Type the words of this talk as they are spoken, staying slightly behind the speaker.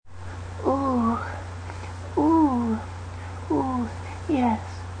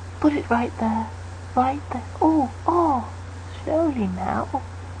Put it right there. Right there. Oh, slowly now.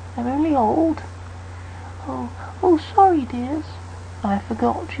 I'm only old. Oh, sorry, dears. I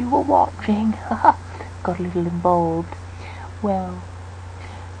forgot you were watching. Got a little involved. Well,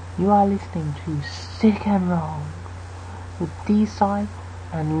 you are listening to Sick and Wrong with D-Side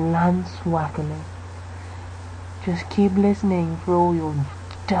and Lance Wackerly. Just keep listening for all your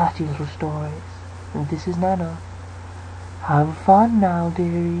dirty little stories. And this is Nana. Have fun now,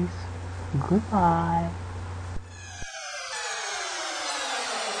 dearies. Goodbye.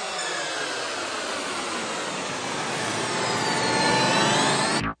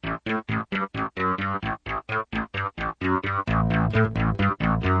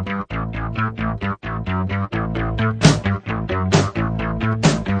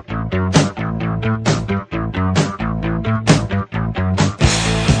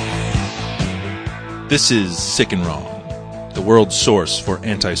 This is Sick and Wrong, the world's source for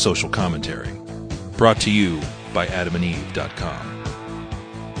antisocial commentary. Brought to you by AdamandEve.com.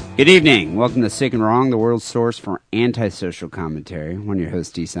 Good evening. Welcome to Sick and Wrong, the world's source for antisocial commentary. One of your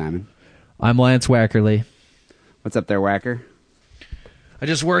hosts, D. Simon. I'm Lance Wackerly. What's up there, Whacker? I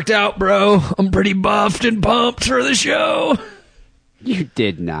just worked out, bro. I'm pretty buffed and pumped for the show. You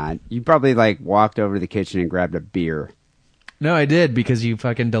did not. You probably, walked over to the kitchen and grabbed a beer. No, I did, because you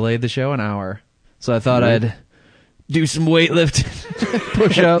fucking delayed the show an hour. So I thought I'd do some weightlifting,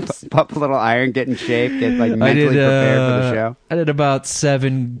 push-ups. Pump a little iron, get in shape, get mentally prepared for the show. I did about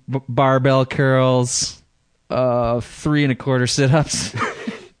 7 barbell curls, 3 1/4 sit-ups.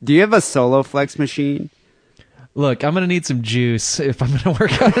 Do you have a solo flex machine? Look, I'm going to need some juice if I'm going to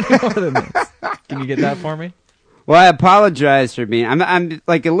work out any more than this. Can you get that for me? Well, I apologize for being... I'm a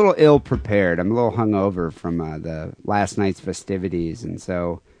little ill-prepared. I'm a little hungover from the last night's festivities, and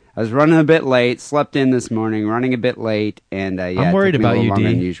so... I was running a bit late, slept in this morning, running a bit late, and I'm worried about you, D.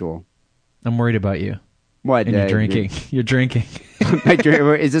 Than usual. I'm worried about you. What? And you're drinking. You're drinking.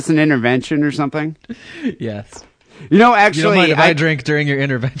 Is this an intervention or something? Yes. Actually, you don't mind if I drink during your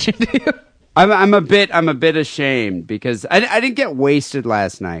intervention, do you? I'm a bit ashamed because I didn't get wasted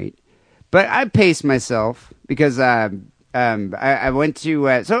last night, but I paced myself because I went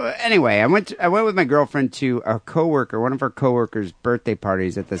to so anyway, I went with my girlfriend to one of our coworkers' birthday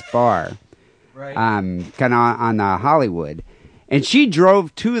parties at this bar, right? Kind of on Hollywood, and she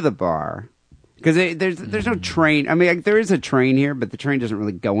drove to the bar because there's no train. I mean, there is a train here, but the train doesn't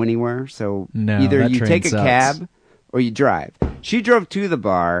really go anywhere. So either you take a cab or you drive. She drove to the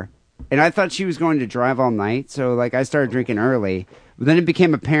bar, and I thought she was going to drive all night, so I started drinking early. But then it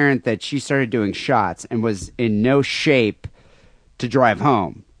became apparent that she started doing shots and was in no shape to drive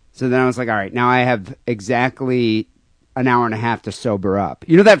home. So then I was like, all right, now I have exactly an hour and a half to sober up.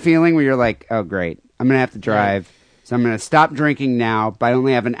 You know that feeling where you're like, oh, great, I'm going to have to drive, so I'm going to stop drinking now, but I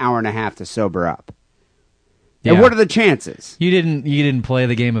only have an hour and a half to sober up. Yeah. And what are the chances? You didn't play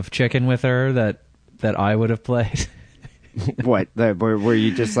the game of chicken with her that I would have played? What? Where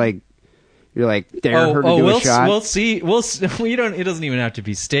you just you're dare her to do a shot? We'll see. It doesn't even have to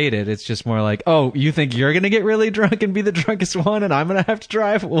be stated. It's just more like, oh, you think you're going to get really drunk and be the drunkest one and I'm going to have to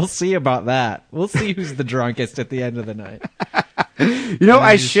drive? We'll see about that. We'll see who's the drunkest at the end of the night.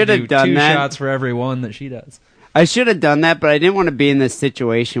 I should have done that. 2 shots for every one that she does. I should have done that, but I didn't want to be in this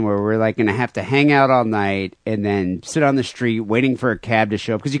situation where we're going to have to hang out all night and then sit on the street waiting for a cab to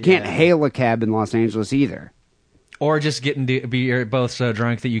show up because you can't hail a cab in Los Angeles either. Or just you're both so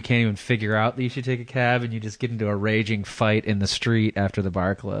drunk that you can't even figure out that you should take a cab, and you just get into a raging fight in the street after the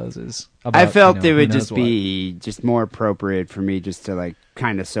bar closes. I felt it would just be just more appropriate for me just to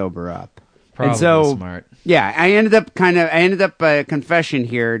kind of sober up. Probably and so, smart. Yeah, I ended up confession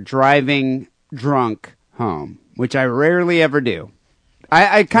here, driving drunk home, which I rarely ever do.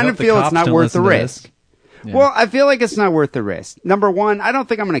 I kind of feel it's not worth the risk. Yeah. Well, I feel like it's not worth the risk. Number one, I don't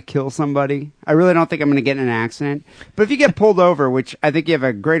think I'm going to kill somebody. I really don't think I'm going to get in an accident. But if you get pulled over, which I think you have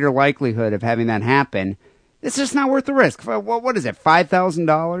a greater likelihood of having that happen, it's just not worth the risk. What is it,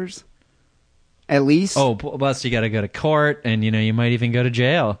 $5,000? At least? Oh, plus you got to go to court, and you might even go to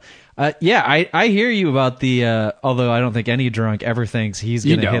jail. I hear you about the, although I don't think any drunk ever thinks he's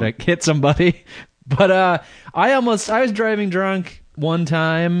going to hit somebody. But I was driving drunk one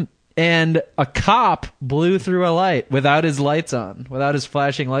time, and a cop blew through a light without his lights on, without his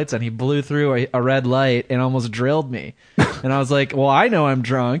flashing lights on. He blew through a red light and almost drilled me. And I was like, well, I know I'm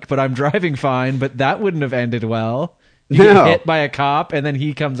drunk, but I'm driving fine, but that wouldn't have ended well. You get hit by a cop, and then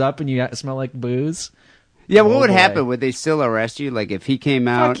he comes up and you smell like booze. Yeah, what would happen? Would they still arrest you? If he came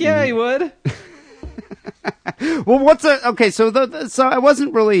out? Fuck yeah, he would. Well, okay? So I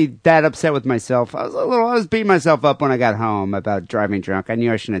wasn't really that upset with myself. I was beating myself up when I got home about driving drunk. I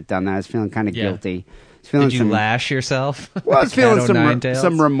knew I shouldn't have done that. I was feeling kind of guilty. Did you lash yourself? Well, I was feeling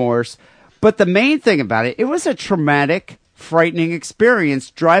some remorse. But the main thing about it was a traumatic, frightening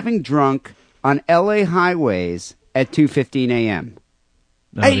experience driving drunk on L.A. highways at 2:15 a.m.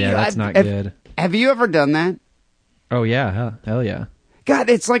 Oh, yeah, that's not good. Have you ever done that? Oh, yeah. Hell yeah. God,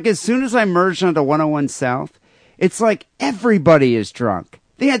 it's like as soon as I merged onto 101 South, it's like everybody is drunk.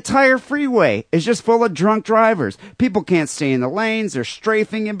 The entire freeway is just full of drunk drivers. People can't stay in the lanes. They're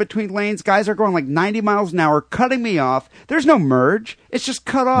strafing in between lanes. Guys are going like 90 miles an hour, cutting me off. There's no merge. It's just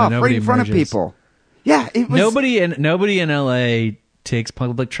cut off right in front of people. Yeah, it was... Nobody in LA takes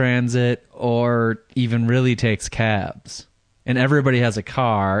public transit or even really takes cabs. And everybody has a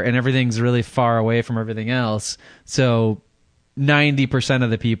car, and everything's really far away from everything else. So 90% of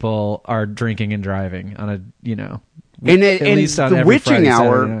the people are drinking and driving on a, at least on the witching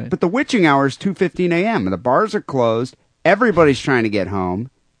hour. But the witching hour is 2:15 a.m. and the bars are closed. Everybody's trying to get home,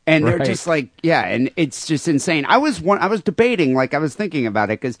 and they're just like, and it's just insane. I was debating, like I was thinking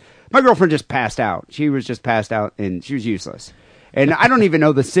about it because my girlfriend just passed out. She was just passed out, and she was useless. And I don't even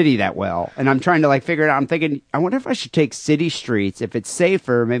know the city that well. And I'm trying to figure it out. I'm thinking, I wonder if I should take city streets. If it's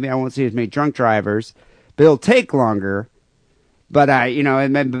safer, maybe I won't see as many drunk drivers, but it'll take longer. But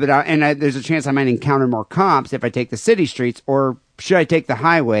there's a chance I might encounter more cops if I take the city streets, or should I take the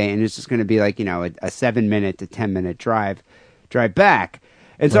highway? And it's just going to be like, a 7-minute to 10-minute drive back.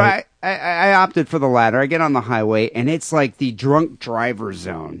 And so I opted for the latter. I get on the highway and it's like the drunk driver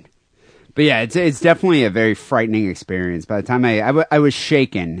zone. But yeah, it's definitely a very frightening experience. By the time I was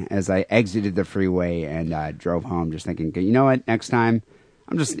shaken as I exited the freeway and drove home, just thinking, you know what, next time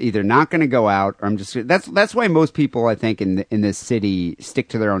I'm just either not going to go out, or I'm just that's why most people, I think, in this city stick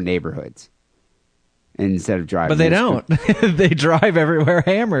to their own neighborhoods instead of driving. But they don't. They drive everywhere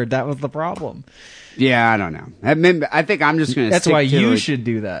hammered. That was the problem. Yeah, I don't know. I think I'm just going to. That's why you should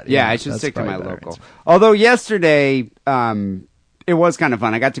do that. Yeah, I should stick to my local. Although yesterday, it was kind of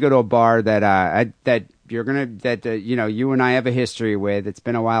fun. I got to go to a bar that you and I have a history with. It's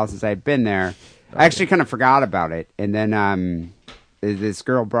been a while since I'd been there. I actually kind of forgot about it, and then this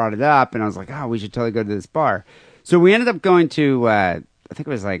girl brought it up, and I was like, "Oh, we should totally go to this bar." So we ended up going to I think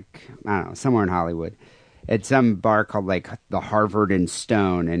it was somewhere in Hollywood, at some bar called the Harvard and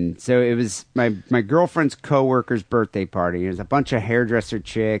Stone, and so it was my girlfriend's coworker's birthday party. There's a bunch of hairdresser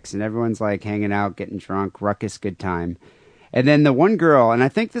chicks, and everyone's hanging out, getting drunk, ruckus, good time. And then the one girl, and I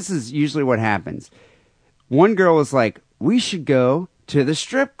think this is usually what happens, one girl was like, "We should go to the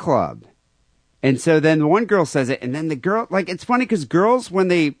strip club." And so then the one girl says it, and then the girl, it's funny because girls,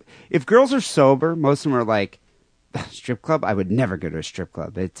 if girls are sober, most of them are like, strip club? I would never go to a strip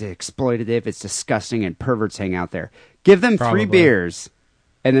club. It's exploitative, it's disgusting, and perverts hang out there. Give them 3 beers,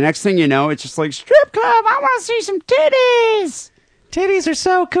 and the next thing you know, it's just like, strip club, I want to see some titties! Titties are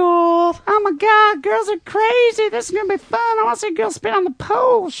so cool! Oh my god, girls are crazy, this is going to be fun, I want to see girls spit on the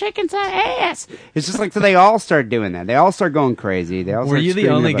pole, shaking some ass! It's just so they all start doing that. They all start going crazy. Were you the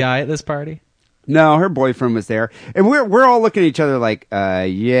only guy at this party? No, her boyfriend was there, and we're all looking at each other like,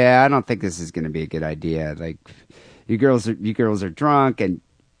 I don't think this is going to be a good idea. You girls are drunk, and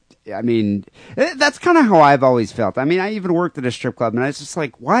I mean, that's kind of how I've always felt. I mean, I even worked at a strip club, and I was just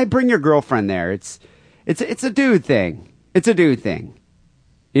like, why bring your girlfriend there? It's a dude thing. It's a dude thing,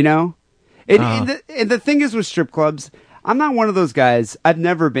 And the thing is with strip clubs, I'm not one of those guys. I've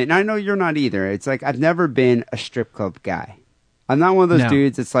never been. I know you're not either. It's I've never been a strip club guy. I'm not one of those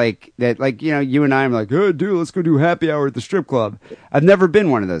dudes that's you and I am like, oh, dude, let's go do happy hour at the strip club. I've never been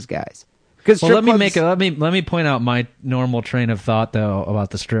one of those guys. Let me point out my normal train of thought though about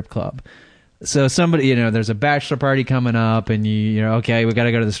the strip club. So somebody, there's a bachelor party coming up, and okay, we got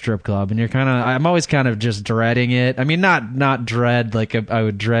to go to the strip club, and I'm always kind of just dreading it. I mean, not dread I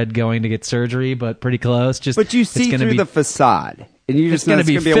would dread going to get surgery, but pretty close. But you see through the facade. And it's going to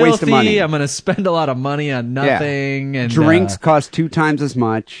be filthy. A waste of money. I'm going to spend a lot of money on nothing. Yeah. And drinks cost 2 times as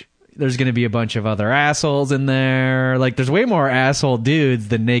much. There's going to be a bunch of other assholes in there. There's way more asshole dudes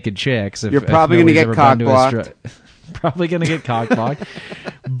than naked chicks. You're probably going to get cock-blocked. Probably going to get cock-blocked.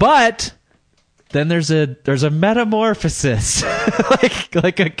 But then there's a metamorphosis.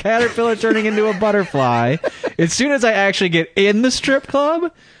 like a caterpillar turning into a butterfly. As soon as I actually get in the strip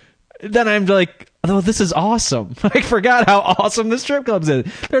club, then I'm like, oh, this is awesome. I forgot how awesome the strip club is.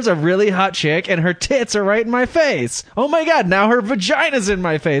 There's a really hot chick, and her tits are right in my face. Oh my god, now her vagina's in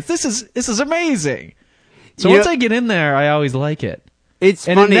my face. This is amazing. So once I get in there, I always like it. It's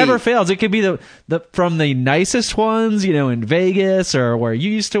funny. It never fails. It could be the from the nicest ones, in Vegas or where you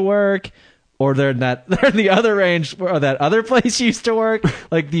used to work, or they're in the other range, or that other place you used to work,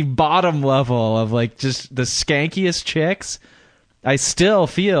 like the bottom level of like just the skankiest chicks, I still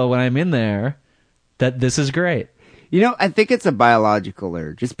feel when I'm in there that this is great. I think it's a biological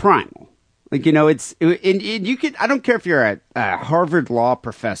urge. It's primal. Like, and you could, I don't care if you're a Harvard law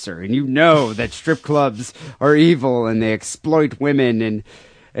professor and that strip clubs are evil and they exploit women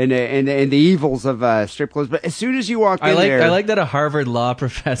and the evils of strip clubs. But as soon as you walk in there... I like that a Harvard law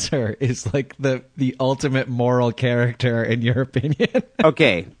professor is like the ultimate moral character in your opinion.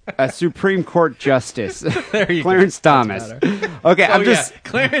 Okay. A Supreme Court Justice. Clarence Thomas. Okay,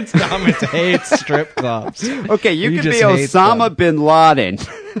 Clarence Thomas hates strip clubs. Okay, you could be Osama bin Laden.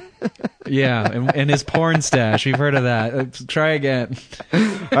 Yeah, and his porn stash. We've heard of that. Try again. All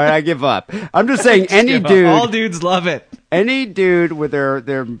right, I give up. I'm just saying any dude... All dudes love it. Any dude with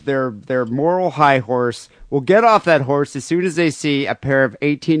their moral high horse will get off that horse as soon as they see a pair of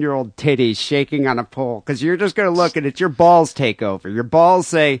 18-year-old titties shaking on a pole, because you're just going to look and it's your balls take over. Your balls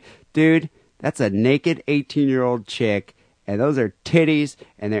say, dude, that's a naked 18-year-old chick, and those are titties,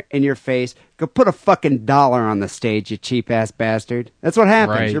 and they're in your face. Go put a fucking dollar on the stage, you cheap-ass bastard. That's what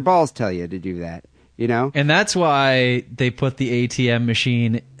happens. Right. Your balls tell you to do that, And that's why they put the ATM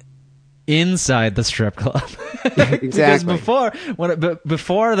machine inside the strip club. Exactly. Because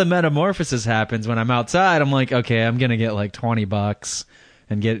before the metamorphosis happens, when I'm outside, I'm like, okay, I'm gonna get like $20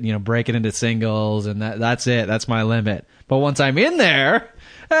 and get break it into singles, and that's it. That's my limit. But once I'm in there,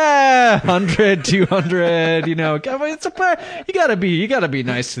 100, 200, you gotta be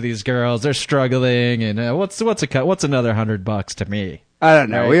nice to these girls. They're struggling, and what's another $100 to me? I don't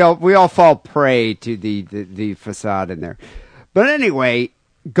know. Right? We all fall prey to the facade in there. But anyway,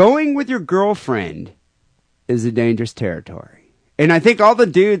 going with your girlfriend is a dangerous territory. And I think all the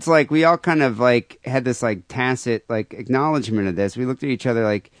dudes, like, we all kind of, like, had this, like, tacit, like, acknowledgement of this. We looked at each other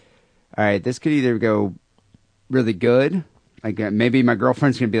like, all right, this could either go really good. Like, maybe my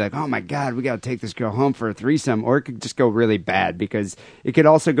girlfriend's going to be like, oh, my God, we got to take this girl home for a threesome. Or it could just go really bad, because it could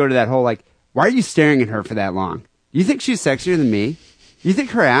also go to that whole, like, why are you staring at her for that long? You think she's sexier than me? You think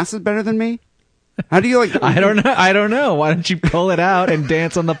her ass is better than me? How do you like? I don't know. Why don't you pull it out and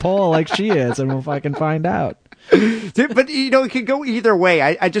dance on the pole like she is, and we'll fucking find out. But it could go either way.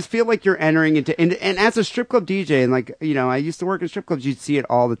 I just feel like you're entering into and as a strip club DJ, and like I used to work in strip clubs. You'd see it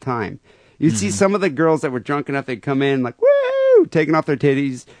all the time. You'd see some of the girls that were drunk enough, they'd come in like woo, taking off their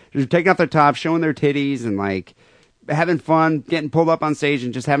titties, taking off their tops, showing their titties, and like having fun, getting pulled up on stage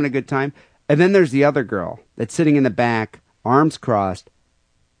and just having a good time. And then there's the other girl that's sitting in the back, arms crossed,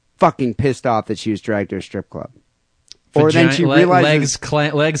 fucking pissed off that she was dragged to a strip club. Or then she realizes...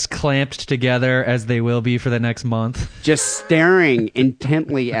 legs clamped together as they will be for the next month. Just staring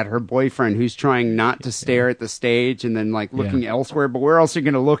intently at her boyfriend, who's trying not to stare at the stage, and then like looking elsewhere. But where else are you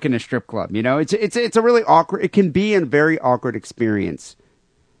going to look in a strip club? It's a really awkward... It can be a very awkward experience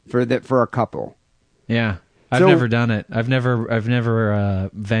for a couple. Yeah. I've never done it. I've never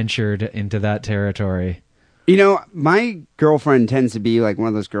ventured into that territory. My girlfriend tends to be like one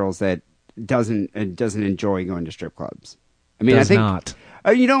of those girls that doesn't enjoy going to strip clubs. I mean, I think not.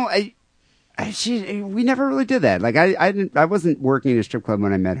 We never really did that. Like I wasn't working in a strip club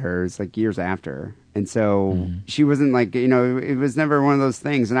when I met her. It's like years after, and so she wasn't like it was never one of those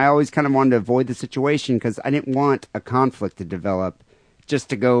things. And I always kind of wanted to avoid the situation because I didn't want a conflict to develop just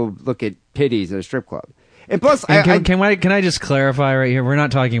to go look at titties at a strip club. And plus, can I just clarify right here? We're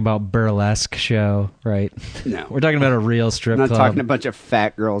not talking about burlesque show, right? No. We're talking about a real strip club. I'm not talking a bunch of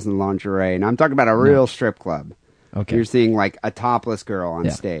fat girls in lingerie. And I'm talking about a real strip club. Okay. You're seeing like a topless girl on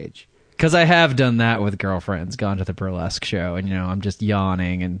stage. Because I have done that with girlfriends, gone to the burlesque show, and I'm just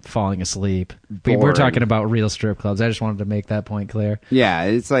yawning and falling asleep. But we're talking about real strip clubs. I just wanted to make that point clear. Yeah,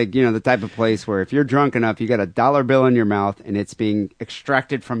 it's like, the type of place where if you're drunk enough, you got a dollar bill in your mouth, and it's being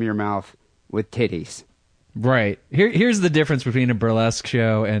extracted from your mouth with titties. Right. Here's the difference between a burlesque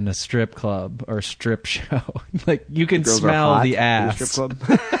show and a strip club or strip show. Like, you can smell the ass. Strip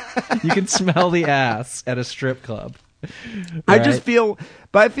club. You can smell the ass at a strip club. Right? I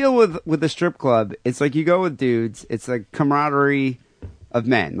feel with a strip club, it's like you go with dudes, it's like camaraderie of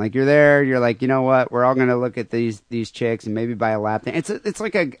men. Like, you're there, you're like, you know what, we're all going to look at these chicks and maybe buy a lap dance. It's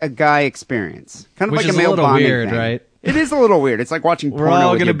like a guy experience. Kind of Which like is a male bonding weird, thing. Right? It is a little weird. It's like watching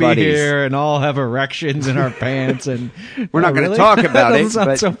porno with your buddies. We're all going to be here and all have erections in our pants, and we're not going to talk about it. That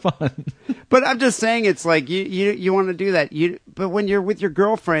sounds so fun. But I'm just saying, it's like you want to do that. But when you're with your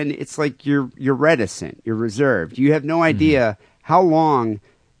girlfriend, it's like you're reticent, you're reserved. You have no idea how long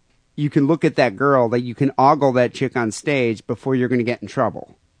you can look at that girl, that you can ogle that chick on stage before you're going to get in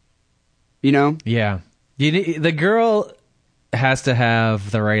trouble. Yeah. The girl has to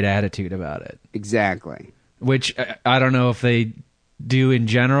have the right attitude about it. Exactly. Which I don't know if they do in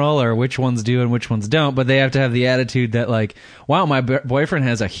general or which ones do and which ones don't, but they have to have the attitude that like, wow, my boyfriend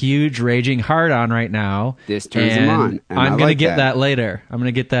has a huge raging hard on right now. This turns him on. I'm going to get that later. I'm going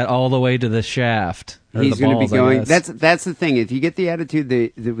to get that all the way to the shaft. He's going to be going. That's the thing. If you get the attitude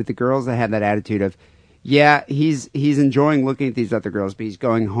with the girls that have that attitude of, yeah, he's enjoying looking at these other girls, but he's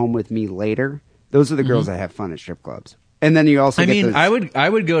going home with me later. Those are the girls that have fun at strip clubs. And then you also I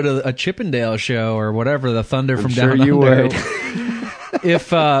would go to a Chippendale show or whatever, the Thunder from Down Under. Would.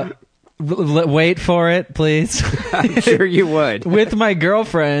 If wait for it, please. I'm sure you would. With my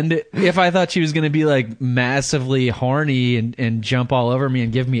girlfriend, if I thought she was going to be like massively horny and jump all over me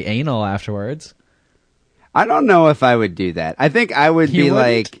and give me anal afterwards. I don't know if I would do that. I think I would be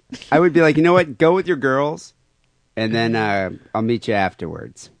like, you know what? Go with your girls, and then I'll meet you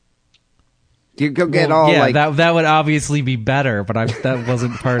afterwards. You go get that would obviously be better, but that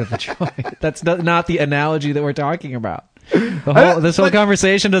wasn't part of the choice. That's not the analogy that we're talking about. This whole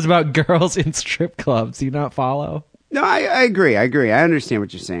conversation is about girls in strip clubs. Do you not follow? No, I agree. I understand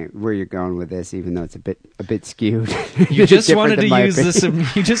what you're saying, where you're going with this, even though it's a bit skewed. You just wanted to use this.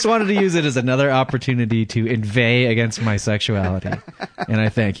 You just wanted to use it as another opportunity to inveigh against my sexuality, and I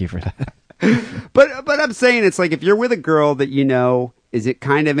thank you for that. But I'm saying it's like if you're with a girl that you know is it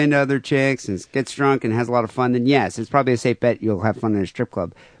kind of into other chicks and gets drunk and has a lot of fun, then yes, it's probably a safe bet you'll have fun in a strip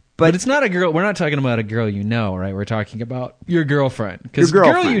club. But it's not a girl. We're not talking about a girl you know, right? We're talking about your girlfriend. Because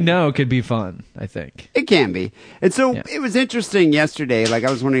girl you know could be fun, I think. It can be. And so It was interesting yesterday. Like,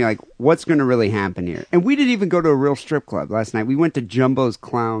 I was wondering, like, what's going to really happen here? And we didn't even go to a real strip club last night. We went to Jumbo's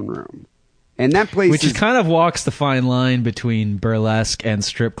Clown Room. And that place Which kind of walks the fine line between burlesque and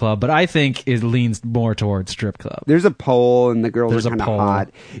strip club, but I think it leans more towards strip club. There's a pole, and the girls are kind of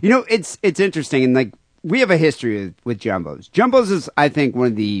hot. You know, it's interesting, and like we have a history with Jumbo's. Jumbo's is, I think,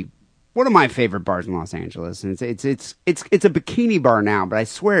 one of my favorite bars in Los Angeles, and it's a bikini bar now, but I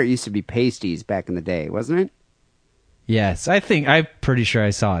swear it used to be pasties back in the day, wasn't it? Yes, I'm pretty sure I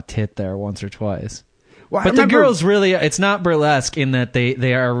saw a tit there once or twice. Well, but the girls really, it's not burlesque in that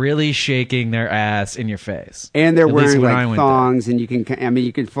they are really shaking their ass in your face. And they're wearing like thongs, and you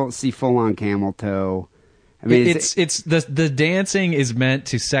can see full on camel toe. I mean, it's the dancing is meant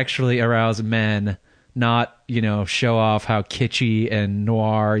to sexually arouse men, not, show off how kitschy and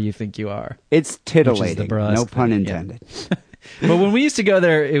noir you think you are. It's titillating, no pun intended. Yeah. But when we used to go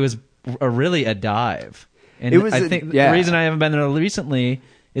there, it was really a dive. And I think the reason I haven't been there recently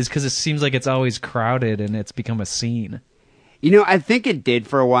is because it seems like it's always crowded and it's become a scene. I think it did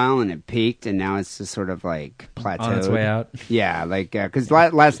for a while and it peaked, and now it's just sort of like plateaued. On its way out. Yeah, like because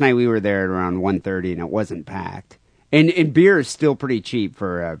last night we were there at around 1:30 and it wasn't packed. And beer is still pretty cheap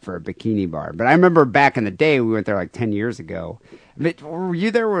for a bikini bar. But I remember back in the day, we went there like 10 years ago. But were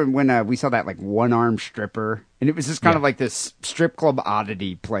you there when we saw that like one-armed stripper? And it was just kind of like this strip club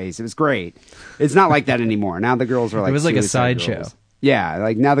oddity place. It was great. It's not like that anymore. Now the girls are like, it was like a sideshow. Yeah,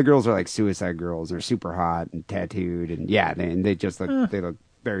 like now the girls are like suicide girls. They're super hot and tattooed, and they just look they look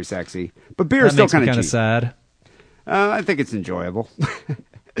very sexy. But beer is still kind of cheap. Sad. I think it's enjoyable.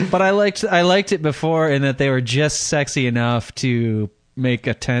 But I liked it before in that they were just sexy enough to make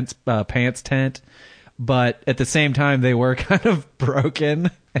a pants tent, but at the same time they were kind of broken.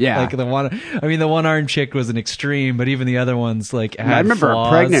 Yeah, like the one-armed chick was an extreme, but even the other ones had I remember flaws.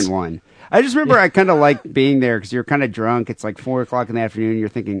 A pregnant one. I just remember I kind of liked being there because you're kind of drunk. It's like 4:00 in the afternoon. You're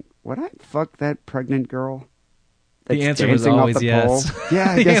thinking, would I fuck that pregnant girl? The answer was always yes.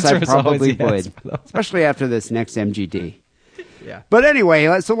 Yeah, I guess I probably would, especially after this next MGD. Yeah. But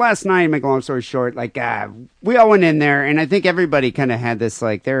anyway, so last night, make a long story short, we all went in there, and I think everybody kind of had this,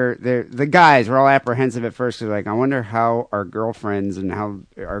 the guys were all apprehensive at first. They're like, I wonder how our girlfriends and how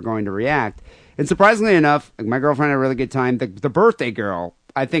are going to react. And surprisingly enough, my girlfriend had a really good time. The birthday girl,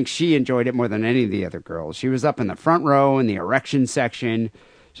 I think she enjoyed it more than any of the other girls. She was up in the front row in the erection section.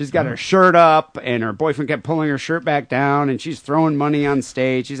 She's got her shirt up, and her boyfriend kept pulling her shirt back down, and she's throwing money on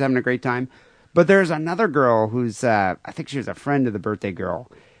stage. She's having a great time. But there's another girl who's, I think she was a friend of the birthday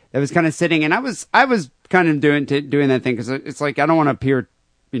girl, that was kind of sitting, and I was kind of doing that thing, because it's like, I don't want to appear,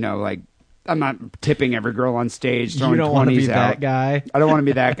 like, I'm not tipping every girl on stage, throwing 20s out. You don't want to be that guy? I don't want to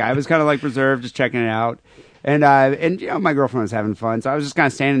be that guy. I was kind of like reserved, just checking it out. And my girlfriend was having fun, so I was just kind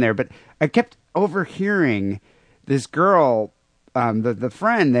of standing there. But I kept overhearing this girl, the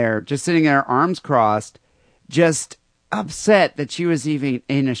friend there, just sitting there, arms crossed, just upset that she was even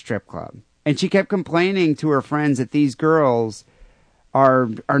in a strip club. And she kept complaining to her friends that these girls are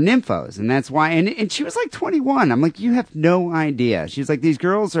nymphos, and that's why. And she was like 21. I'm like, you have no idea. She's like, these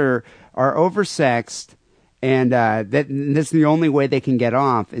girls are oversexed, And that's the only way they can get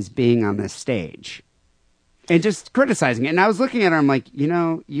off is being on this stage. And just criticizing it. And I was looking at her, I'm like,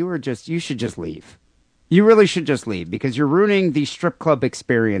 you should just leave. You really should just leave because you're ruining the strip club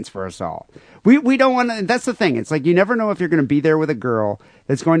experience for us all. We don't want to, that's the thing. It's like you never know if you're going to be there with a girl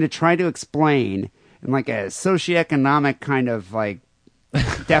that's going to try to explain in like a socioeconomic kind of like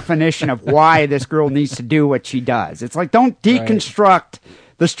definition of why this girl needs to do what she does. It's like, don't deconstruct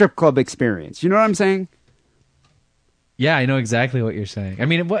the strip club experience. You know what I'm saying? Yeah, I know exactly what you're saying. I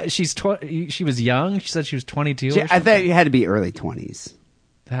mean, she was young. She said she was 22. I thought it had to be early 20s.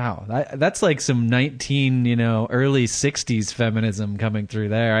 Wow, that's like some early 60s feminism coming through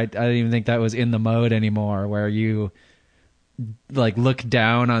there. I didn't even think that was in the mode anymore, where you like look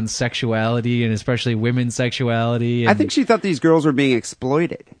down on sexuality and especially women's sexuality. I think she thought these girls were being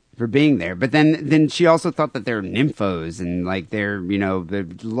exploited for being there, but then she also thought that they're nymphos and like they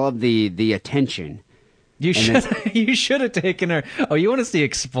love the attention. You should have taken her. Oh, you want to see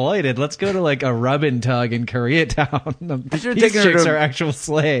exploited? Let's go to like a rub and tug in Koreatown. These chicks are actual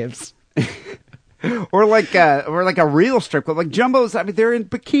slaves. or like a real strip club, like Jumbo's. I mean, they're in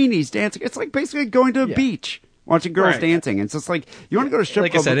bikinis dancing. It's like basically going to a beach watching girls dancing. It's just like you want to go to a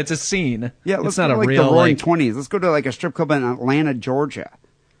strip club. Like I said, it's a scene. Yeah, let's not go to the Roaring 20s. Let's go to like a strip club in Atlanta, Georgia.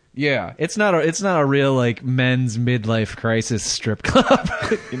 Yeah, it's not a real like men's midlife crisis strip club.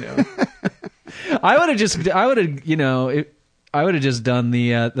 I would have just done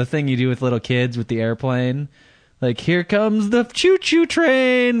the thing you do with little kids with the airplane, like here comes the choo choo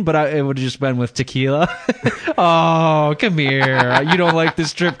train, but it would have just been with tequila. Oh, come here! You don't like the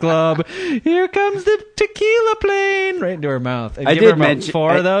strip club? Here comes the tequila plane, right into her mouth. And I did mention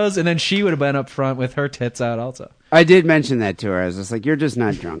 4 of those, and then she would have been up front with her tits out also. I did mention that to her. I was just like, "You're just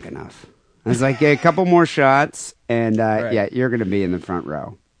not drunk enough." I was like, "Yeah, a couple more shots, and you're going to be in the front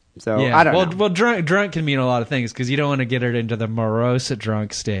row." So I don't know. Well, drunk can mean a lot of things because you don't want to get her into the morose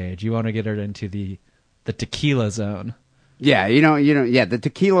drunk stage. You want to get her into the tequila zone. Yeah, the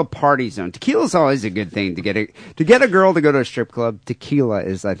tequila party zone. Tequila is always a good thing to get a girl to go to a strip club. Tequila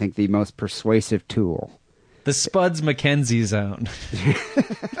is, I think, the most persuasive tool. The Spuds McKenzie zone.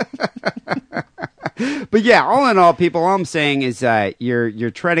 But yeah, all in all, people, all I'm saying is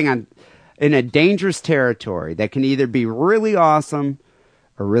you're treading in a dangerous territory that can either be really awesome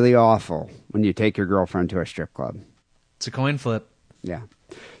or really awful when you take your girlfriend to a strip club. It's a coin flip. Yeah.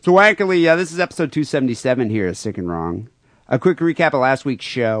 So wackily, this is episode 277 here at Sick and Wrong. A quick recap of last week's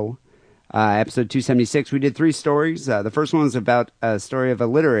show. Episode 276, we did 3 stories. The first one was about a story of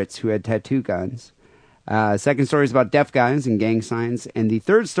illiterates who had tattoo guns. Second story is about deaf guys and gang signs. And the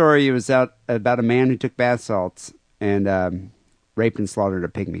third story was about a man who took bath salts and raped and slaughtered a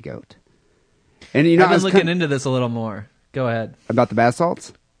pygmy goat. And I've been looking into this a little more. Go ahead. About the bath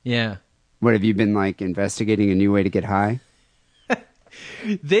salts? Yeah. What, have you been, like, investigating a new way to get high?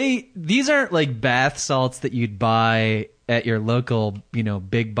 These aren't, like, bath salts that you'd buy at your local,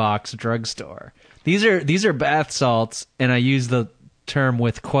 big box drugstore. These are bath salts, and I use the term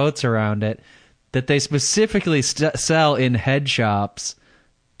with quotes around it, that they specifically sell in head shops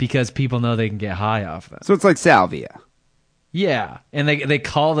because people know they can get high off them. So it's like salvia. Yeah, and they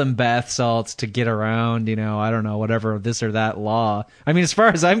call them bath salts to get around, I don't know, whatever, this or that law. I mean, as far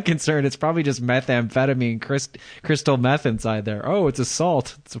as I'm concerned, it's probably just methamphetamine, crystal meth inside there. Oh, it's a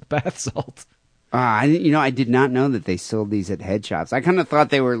salt. It's a bath salt. I did not know that they sold these at head shops. I kind of thought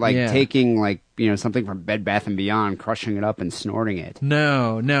they were taking something from Bed Bath & Beyond, crushing it up and snorting it.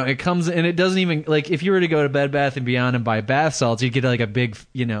 No, it comes, and it doesn't even, like, if you were to go to Bed Bath & Beyond and buy bath salts, you'd get like a big,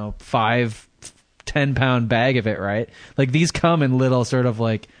 10-pound bag of it, right? Like, these come in little sort of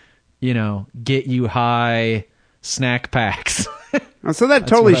like, get you high snack packs. So that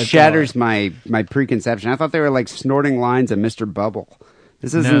totally shatters my preconception. I thought they were like snorting lines of Mr. Bubble.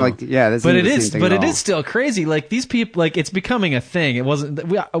 This isn't it is still crazy. Like, these people, like, it's becoming a thing. It wasn't,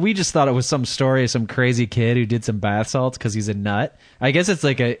 we just thought it was some story of some crazy kid who did some bath salts because he's a nut. I guess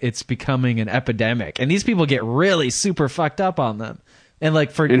it's becoming an epidemic, and these people get really super fucked up on them, and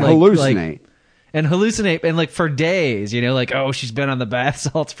hallucinate. And hallucinate, and like for days, like, oh, she's been on the bath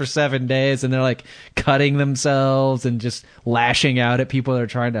salts for 7 days, and they're like cutting themselves and just lashing out at people that are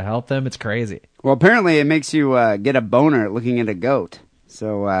trying to help them. It's crazy. Well, apparently it makes you get a boner looking at a goat.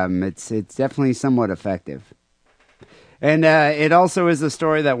 So it's definitely somewhat effective. And it also is the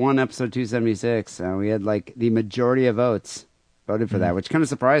story that won episode 276. We had like the majority of votes voted for that, which kind of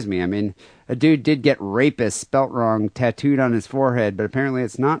surprised me. I mean, a dude did get rapist spelt wrong tattooed on his forehead, but apparently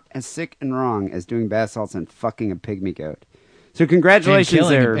it's not as sick and wrong as doing bath salts and fucking a pygmy goat. So congratulations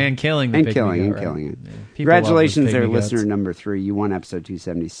there. And killing the pygmy goat. Killing it. Yeah. Congratulations there, listener number 3. You won episode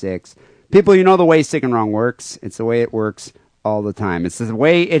 276. People, you know the way Sick and Wrong works. It's the way it works all the time. It's the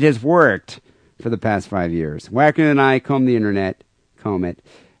way it has worked for the past 5 years. Wacker and I comb the internet,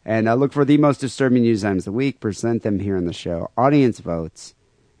 and look for the most disturbing news items of the week, present them here on the show. Audience votes,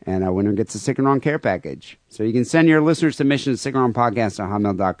 and our winner gets a Sick and Wrong care package. So you can send your listener submissions to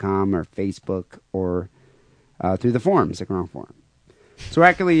sickandwrongpodcast@hotmail.com or Facebook or through the forum, Sick and Wrong forum. So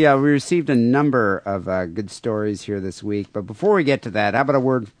actually, we received a number of good stories here this week. But before we get to that, how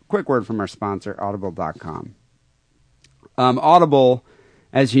about quick word from our sponsor, Audible.com. Audible,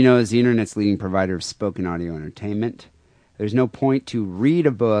 as you know, is the internet's leading provider of spoken audio entertainment. There's no point to read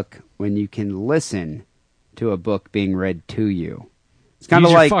a book when you can listen to a book being read to you. It's kind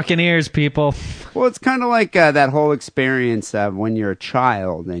of like your fucking ears, people. Well, it's kind of like that whole experience of when you're a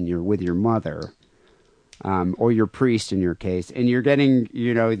child and you're with your mother. Or your priest in your case, and you're getting,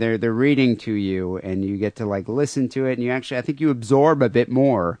 they're reading to you, and you get to listen to it, and I think you absorb a bit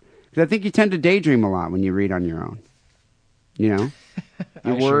more, because I think you tend to daydream a lot when you read on your own. Your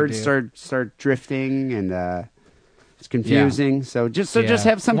words start drifting, and it's confusing. Yeah. So just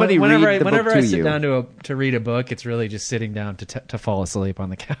have somebody read the book to you. Whenever I sit down to read a book, it's really just sitting down to fall asleep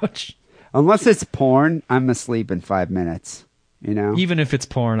on the couch. Unless it's porn, I'm asleep in 5 minutes. Even if it's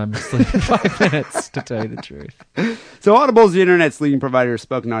porn, I'm asleep in 5 minutes, to tell you the truth. So Audible is the internet's leading provider of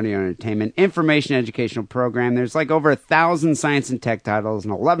spoken audio entertainment, information educational program. There's over 1,000 science and tech titles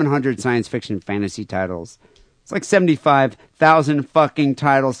and 1,100 science fiction and fantasy titles. It's 75,000 fucking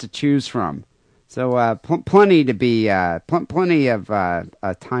titles to choose from. So plenty of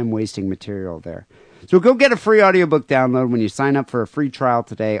time-wasting material there. So go get a free audiobook download when you sign up for a free trial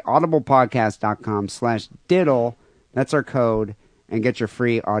today. audiblepodcast.com/diddle. That's our code, and get your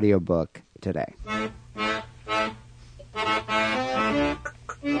free audiobook today.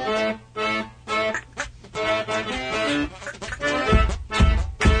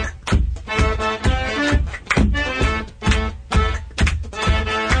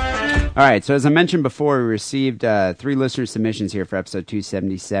 All right, so as I mentioned before, we received 3 listener submissions here for episode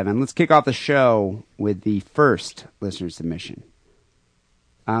 277. Let's kick off the show with the first listener submission.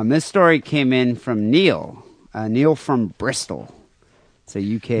 This story came in from Neil. Neil from Bristol. It's a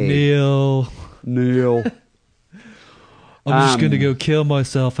UK. Neil. I'm just going to go kill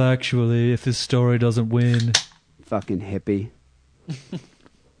myself, actually, if this story doesn't win. Fucking hippie.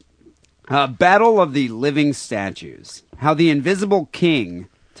 Battle of the Living Statues. How the Invisible King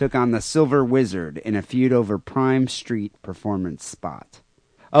took on the Silver Wizard in a feud over Prime Street performance spot.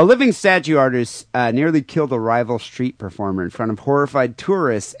 A living statue artist nearly killed a rival street performer in front of horrified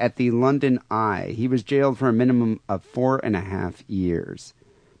tourists at the London Eye. He was jailed for a minimum of 4.5 years.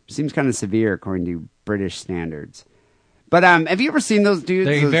 Seems kind of severe according to British standards. But have you ever seen those dudes?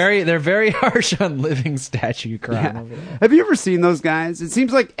 They're very harsh on living statue crime over there. Have you ever seen those guys? It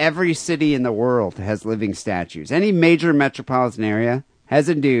seems like every city in the world has living statues. Any major metropolitan area has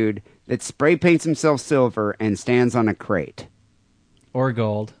a dude that spray paints himself silver and stands on a crate. Or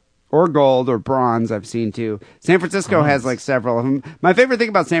gold, or bronze, I've seen too. San Francisco has several of them. My favorite thing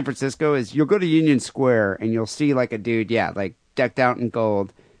about San Francisco is you'll go to Union Square and you'll see a dude, decked out in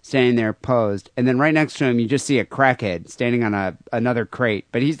gold, standing there posed, and then right next to him you just see a crackhead standing on another crate.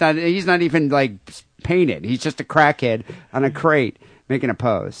 But he's not even painted. He's just a crackhead on a crate making a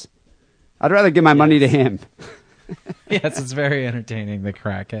pose. I'd rather give my money to him. Yes, it's very entertaining, the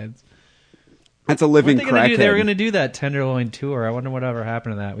crackheads. That's a living crackhead. They were going to do that Tenderloin tour. I wonder whatever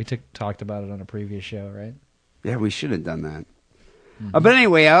happened to that. We talked about it on a previous show, right? Yeah, we should have done that. Mm-hmm. But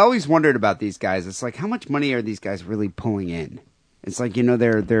anyway, I always wondered about these guys. It's how much money are these guys really pulling in? It's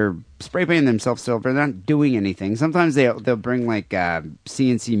they're spray painting themselves silver. They're not doing anything. Sometimes they'll bring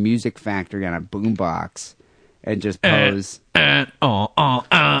CNC Music Factory on a boombox and just pose. But how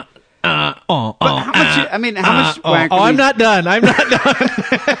much? I'm not done.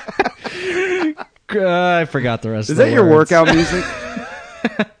 I forgot the rest of the words. Is that your workout music?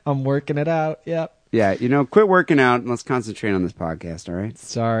 I'm working it out, yep. Yeah, quit working out and let's concentrate on this podcast, all right?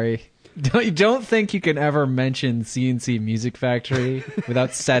 Sorry. Don't think you can ever mention CNC Music Factory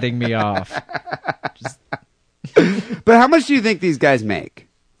without setting me off. But how much do you think these guys make?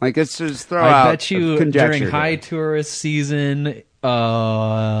 Let's just throw out I bet you during high tourist season,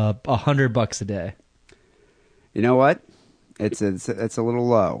 $100 a day. You know what? It's a little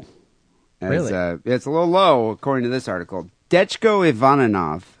low. Really? It's a little low, according to this article. Dechko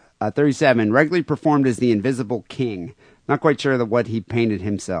Ivanov, 37, regularly performed as the Invisible King. Not quite sure what he painted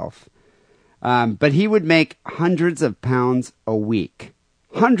himself. But he would make hundreds of pounds a week.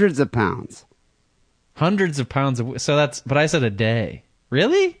 Hundreds of pounds. Hundreds of pounds a week. But I said a day.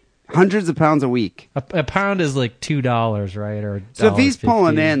 Really? Hundreds of pounds a week. A pound is like $2, right? Or so if he's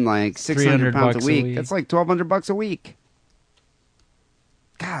pulling in like 600 pounds a week, that's like $1,200 a week.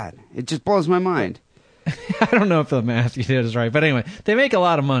 God, it just blows my mind. I don't know if the math you did is right, but anyway, they make a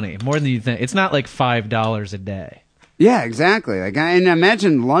lot of money, more than you think. It's not like $5 a day. Yeah, exactly. Like, and I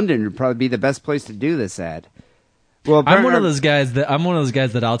imagine London would probably be the best place to do this at. Well, I'm one of those guys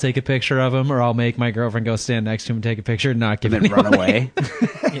that I'll take a picture of him, or I'll make my girlfriend go stand next to him and take a picture and not give him run away.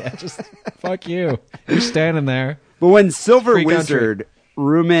 Yeah, just fuck you. You're standing there. But when Silver Free Wizard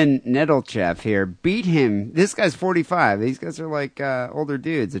Rumen Nedelchev here beat him, this guy's 45. These guys are like older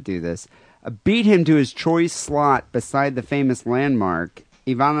dudes that do this. Beat him to his choice slot beside the famous landmark.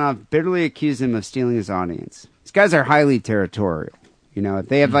 Ivanov bitterly accused him of stealing his audience. These guys are highly territorial. You know,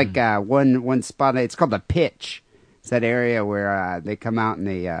 they have like one spot. It's called the pitch. It's that area where they come out and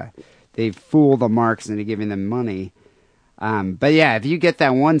they fool the marks into giving them money. But yeah, if you get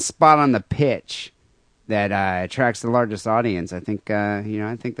that one spot on the pitch that attracts the largest audience, I think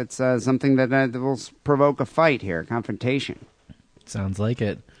I think that's something that will provoke a fight here, a confrontation. Sounds like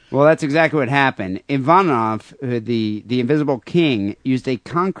it. Well, that's exactly what happened. Ivanov, the Invisible King, used a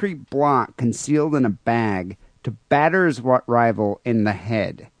concrete block concealed in a bag to batter his rival in the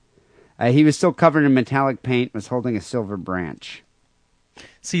head. He was still covered in metallic paint, was holding a silver branch.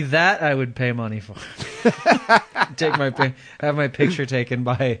 See, that I would pay money for. Have my picture taken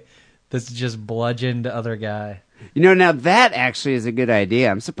by this just bludgeoned other guy. You know, now that actually is a good idea.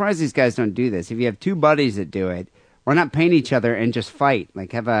 I'm surprised these guys don't do this. If you have two buddies that do it, why not paint each other and just fight?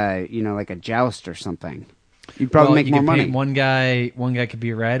 Like have like a joust or something. You'd probably make more money. One guy could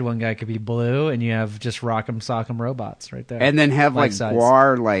be red, one guy could be blue, and you have just rock'em sock'em robots right there. And then have like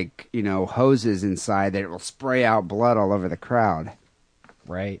guar hoses inside that will spray out blood all over the crowd.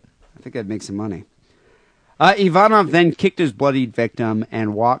 Right. I think that'd make some money. Ivanov then kicked his bloodied victim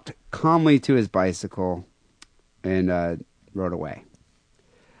and walked calmly to his bicycle and rode away.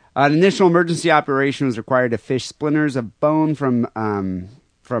 An initial emergency operation was required to fish splinters of bone from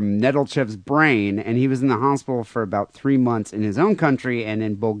Nedelchev's brain, and he was in the hospital for about 3 months in his own country and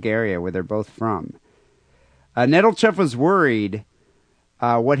in Bulgaria, where they're both from. Nedelchev was worried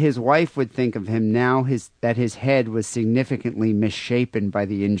what his wife would think of him now that his head was significantly misshapen by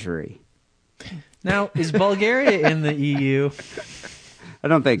the injury. Now, is Bulgaria in the EU? I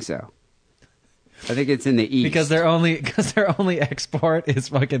don't think so. I think it's in the East. Because their only export is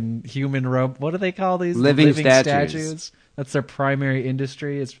fucking human rope. What do they call these? Living statues. That's their primary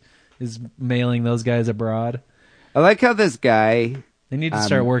industry. Is mailing those guys abroad. I like how this guy. They need to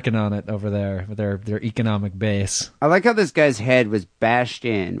start working on it over there with their economic base. I like how this guy's head was bashed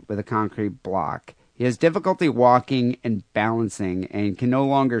in with a concrete block. He has difficulty walking and balancing and can no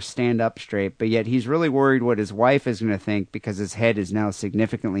longer stand up straight, but yet he's really worried what his wife is going to think because his head is now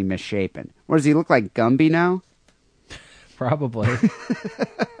significantly misshapen. What, does he look like Gumby now? Probably.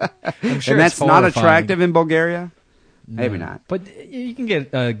 I'm sure. And that's not attractive in Bulgaria? No. Maybe not. But you can get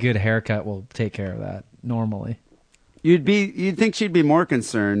a good haircut will take care of that normally. You'd think she'd be more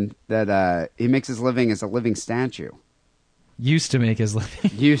concerned that he makes his living as a living statue. Used to make his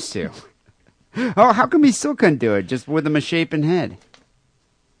living. Used to. Oh, how come he still couldn't do it just with a misshapen head?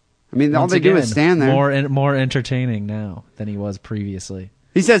 I mean, all they do is stand there. More entertaining now than he was previously.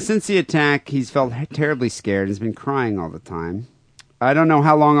 He says since the attack, he's felt terribly scared and has been crying all the time. I don't know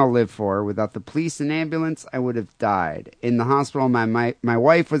how long I'll live for. Without the police and ambulance, I would have died. In the hospital, my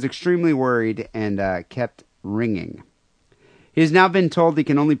wife was extremely worried and kept ringing. He has now been told he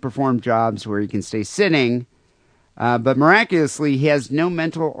can only perform jobs where he can stay sitting, but miraculously, he has no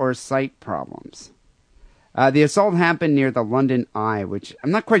mental or sight problems. The assault happened near the London Eye, which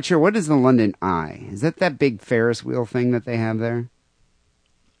I'm not quite sure. What is the London Eye? Is that big Ferris wheel thing that they have there?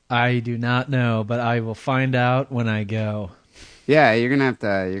 I do not know, but I will find out when I go. Yeah, you're gonna have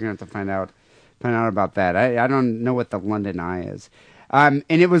to find out about that. I don't know what the London Eye is. And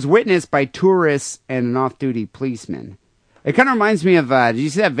it was witnessed by tourists and an off-duty policeman. It kind of reminds me of, did you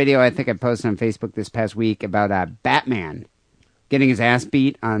see that video I think I posted on Facebook this past week about Batman getting his ass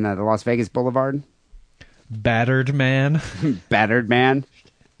beat on the Las Vegas Boulevard? Battered man. Battered man.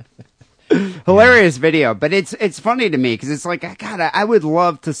 Hilarious video, but it's funny to me because it's like, God, I would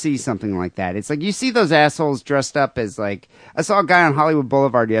love to see something like that. It's like you see those assholes dressed up as like, I saw a guy on Hollywood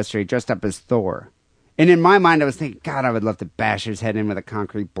Boulevard yesterday dressed up as Thor. And in my mind, I was thinking, God, I would love to bash his head in with a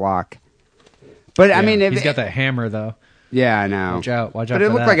concrete block. But yeah, I mean, he's got that hammer though. Yeah, I know. Watch out! But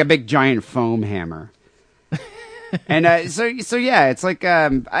it looked like a big giant foam hammer. And so yeah, it's like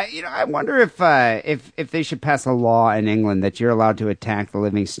I wonder if they should pass a law in England that you're allowed to attack the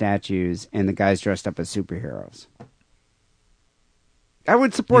living statues and the guys dressed up as superheroes. I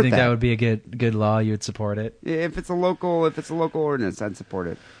would support that. You think that would be a good law? You would support it? If it's a local ordinance, I'd support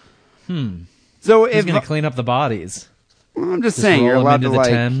it. So who's going to clean up the bodies? Well, I'm just saying, you're allowed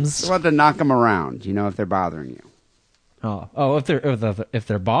to knock them around, if they're bothering you. Oh, if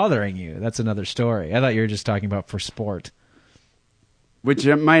they're bothering you, that's another story. I thought you were just talking about for sport. Which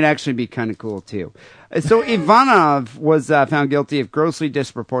might actually be kind of cool, too. So Ivanov was found guilty of grossly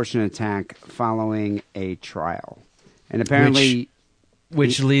disproportionate attack following a trial. And apparently...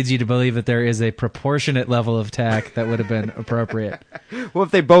 Which leads you to believe that there is a proportionate level of attack that would have been appropriate. Well,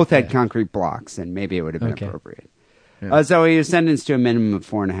 if they both had concrete blocks, then maybe it would have been appropriate. Yeah. So he was sentenced to a minimum of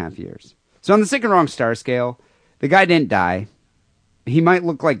 4.5 years. So on the Sick and Wrong star scale, the guy didn't die. He might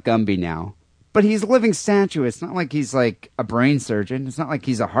look like Gumby now, but he's a living statue. It's not like he's like a brain surgeon. It's not like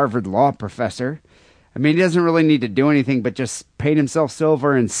he's a Harvard law professor. I mean, he doesn't really need to do anything but just paint himself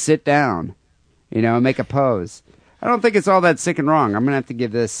silver and sit down, and make a pose. I don't think it's all that sick and wrong. I'm going to have to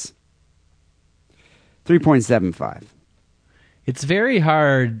give this 3.75. It's very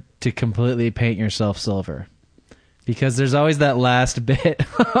hard to completely paint yourself silver because there's always that last bit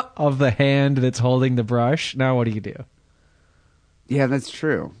of the hand that's holding the brush. Now what do you do? Yeah, that's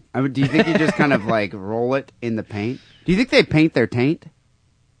true. Do you think you just kind of like roll it in the paint? Do you think they paint their taint?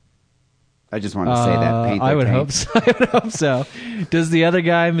 I just wanted to say that. Paint I would hope so. I would hope so. Does the other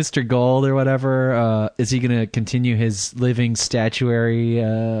guy, Mr. Gold or whatever, is he going to continue his living statuary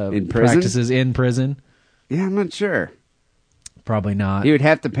practices in prison? Yeah, I'm not sure. Probably not. He would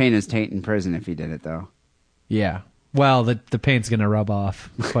have to paint his taint in prison if he did it, though. Yeah. Well, the paint's going to rub off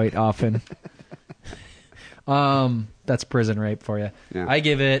quite often. That's prison rape for you. Yeah. I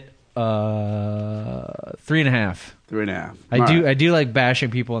give it 3.5. 3.5. I do like bashing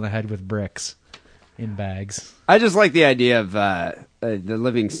people in the head with bricks in bags. I just like the idea of the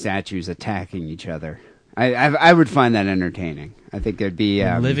living statues attacking each other. I would find that entertaining. I think it'd be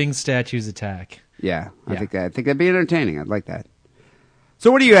living statues attack. Yeah, I think that'd be entertaining. I'd like that.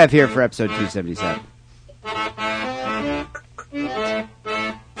 So what do you have here for episode 277?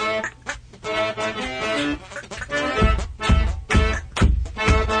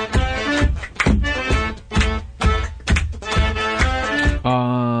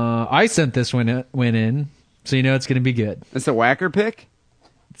 I sent this one in, so it's going to be good. It's a whacker pick?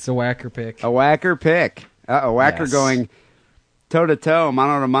 It's a whacker pick. A whacker pick. Whacker going toe-to-toe,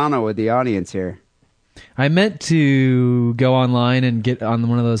 mano-to-mano with the audience here. I meant to go online and get on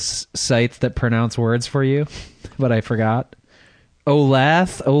one of those sites that pronounce words for you, but I forgot.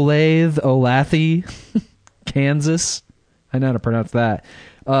 Olathe, Kansas. I know how to pronounce that.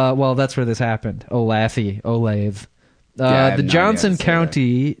 Well, that's where this happened. Olathe. The Johnson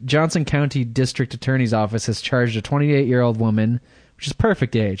County District Attorney's Office has charged a 28-year-old woman, which is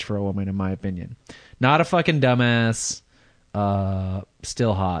perfect age for a woman, in my opinion. Not a fucking dumbass.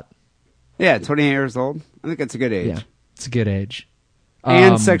 Still hot. Yeah, 28 years old. I think that's a good age. Yeah, it's a good age.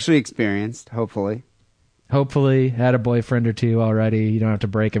 And sexually experienced, hopefully. Hopefully, had a boyfriend or two already. You don't have to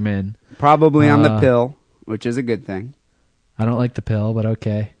break him in. Probably on the pill, which is a good thing. I don't like the pill, but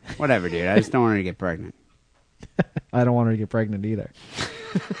okay. Whatever, dude. I just don't want her to get pregnant. I don't want her to get pregnant either.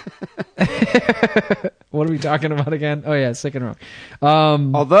 What are we talking about again? Oh, yeah, sick and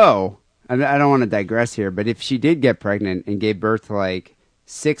wrong. Although, I don't want to digress here, but if she did get pregnant and gave birth to like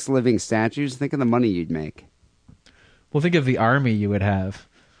 6 living statues, think of the money you'd make. Well, think of the army you would have.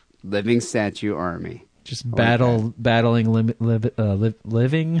 Living statue army. Just battling, living,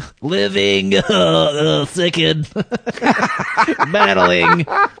 second, battling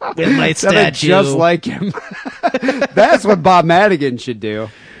with my statue. Just like him. That's what Bob Madigan should do.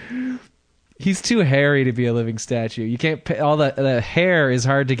 He's too hairy to be a living statue. You can't. All the hair is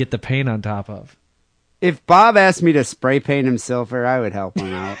hard to get the paint on top of. If Bob asked me to spray paint him silver, I would help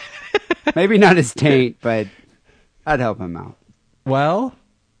him out. Maybe not his taint, but I'd help him out. Well,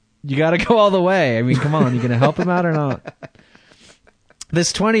 you got to go all the way. I mean, come on. You going to help him out or not?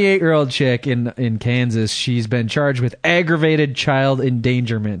 This 28-year-old chick in Kansas, she's been charged with aggravated child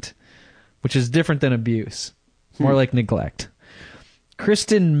endangerment, which is different than abuse. More like neglect.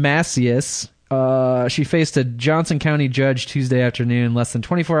 Kristen Macias, she faced a Johnson County judge Tuesday afternoon, less than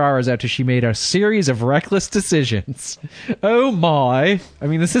 24 hours after she made a series of reckless decisions. Oh my. I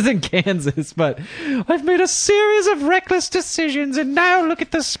mean, this isn't Kansas, but I've made a series of reckless decisions, and now look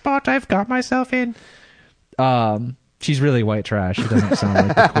at the spot I've got myself in. She's really white trash. She doesn't sound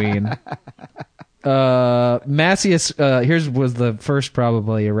like the queen. Macias, here's was the first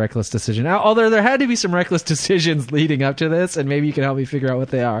probably a reckless decision. Although there had to be some reckless decisions leading up to this, and maybe you can help me figure out what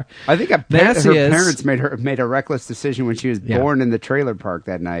they are. I think her parents made a reckless decision when she was born in the trailer park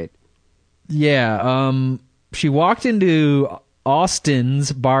that night. Yeah, she walked into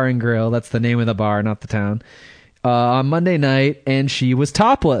Austin's Bar and Grill. That's the name of the bar, not the town. On Monday night, and she was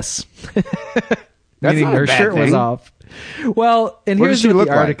topless. Meaning her shirt was off. Well, and here's what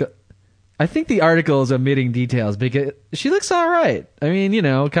the article... Like? I think the article is omitting details because she looks all right. I mean,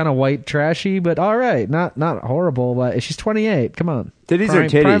 kind of white trashy, but all right. Not horrible, but she's 28. Come on. Titties are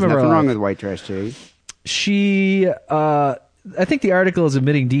titties. Nothing wrong with white trash titties. I think the article is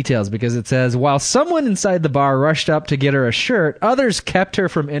omitting details because it says, while someone inside the bar rushed up to get her a shirt, others kept her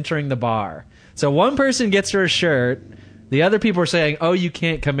from entering the bar. So one person gets her a shirt. The other people are saying, oh, you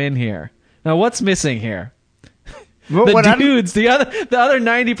can't come in here. Now, what's missing here? Well, the other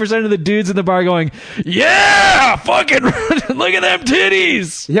 90% of the dudes in the bar going, yeah, fucking look at them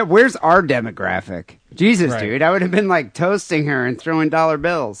titties. Yeah, where's our demographic? Jesus, dude, I would have been like toasting her and throwing dollar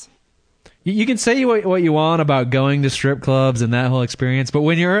bills. You can say what you want about going to strip clubs and that whole experience, but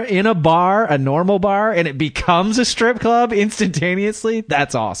when you're in a bar, a normal bar, and it becomes a strip club instantaneously,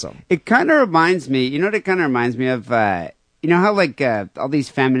 that's awesome. It kind of reminds me, what it kind of reminds me of? How like all these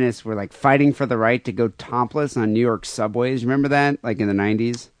feminists were like fighting for the right to go topless on New York subways? Remember that? Like in the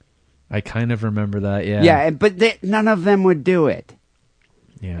 90s? I kind of remember that, yeah. Yeah, but none of them would do it.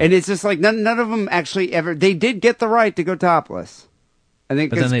 Yeah. And it's just like none of them actually ever... They did get the right to go topless. I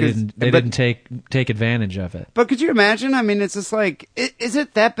think, but then they didn't take advantage of it. But could you imagine? I mean, it's just like... Is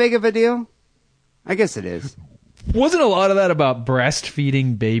it that big of a deal? I guess it is. Wasn't a lot of that about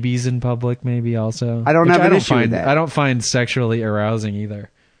breastfeeding babies in public? Maybe also. I don't have an issue with that. I don't find sexually arousing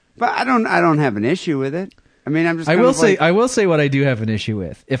either. But I don't have an issue with it. I mean, I'm just. I will say what I do have an issue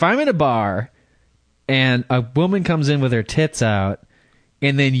with. If I'm in a bar and a woman comes in with her tits out,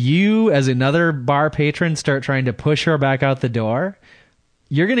 and then you, as another bar patron, start trying to push her back out the door,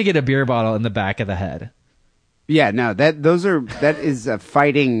 you're gonna get a beer bottle in the back of the head. Yeah, no, that is a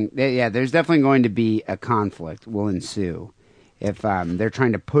fighting. Yeah, there's definitely going to be a conflict will ensue if they're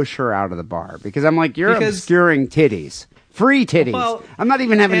trying to push her out of the bar because I'm like, you're obscuring titties, free titties. Well, I'm not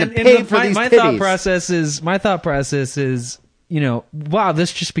even having to pay for these titties. My thought process is, wow,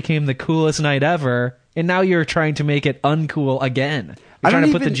 this just became the coolest night ever, and now you're trying to make it uncool again. You're trying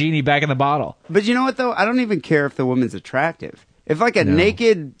to put the genie back in the bottle. But you know what though? I don't even care if the woman's attractive. If like a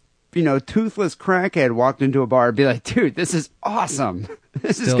naked, toothless crackhead walked into a bar, I'd be like, dude, this is awesome.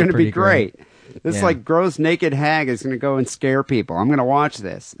 This is going to be great. This like gross naked hag is going to go and scare people. I'm going to watch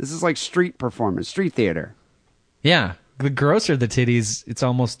this. This is like street performance, street theater. Yeah. The grosser the titties, it's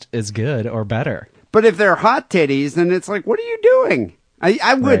almost as good or better. But if they're hot titties, then it's like, what are you doing?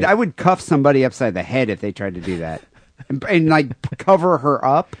 I would cuff somebody upside the head if they tried to do that. and like cover her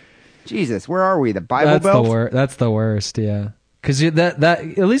up. Jesus, where are we? The Bible Belt? That's the worst, yeah. Because that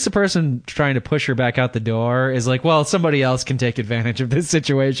at least the person trying to push her back out the door is like, well, somebody else can take advantage of this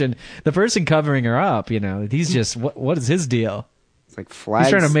situation. The person covering her up, he's just what is his deal? It's like flags.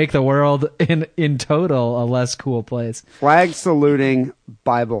 He's trying to make the world in total a less cool place. Flag saluting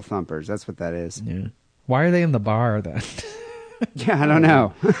Bible thumpers. That's what that is. Yeah. Why are they in the bar then? Yeah, I don't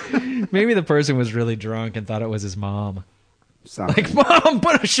know. Maybe the person was really drunk and thought it was his mom. Something. Like, Mom,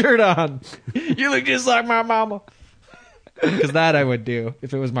 put a shirt on. You look just like my mama. Because that I would do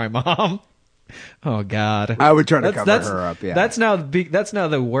if it was my mom. Oh God, I would try to cover her up. Yeah, that's now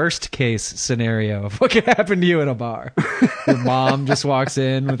the worst case scenario of what could happen to you in a bar. Your mom just walks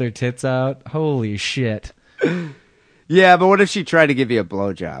in with her tits out. Holy shit. Yeah, but what if she tried to give you a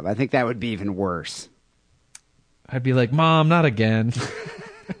blowjob? I think that would be even worse. I'd be like, Mom, not again.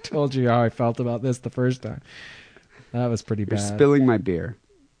 I told you how I felt about this the first time. That was pretty bad. You're spilling my beer.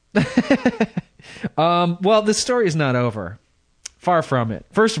 Well, this story is not over. Far from it.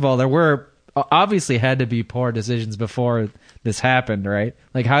 First of all, there were obviously had to be poor decisions before this happened, right?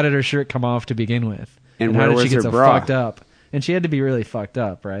 Like, how did her shirt come off to begin with? And how did she get so bra? fucked up? And she had to be really fucked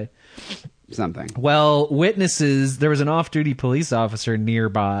up, right? Something. Well, witnesses, there was an off-duty police officer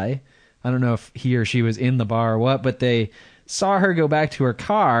nearby. I don't know if he or she was in the bar or what, but they saw her go back to her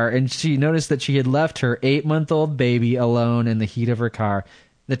car, and she noticed that she had left her 8-month-old baby alone in the heat of her car.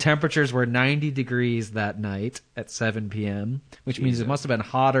 The temperatures were 90 degrees that night at 7 p.m., which means it must have been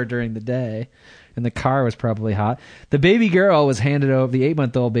hotter during the day, and the car was probably hot. The baby girl was handed over, the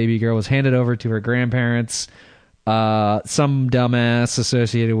 8-month-old baby girl was handed over to her grandparents. Some dumbass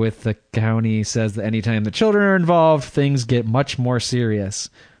associated with the county says that anytime the children are involved, things get much more serious,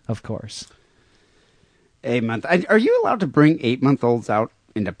 of course. 8 month. Are you allowed to bring 8-month-olds out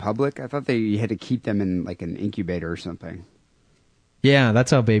into public? I thought you had to keep them in like an incubator or something. Yeah, that's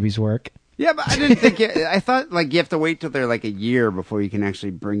how babies work. Yeah, but I didn't think I thought like you have to wait till they're like a year before you can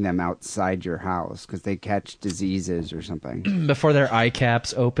actually bring them outside your house because they catch diseases or something. Before their eye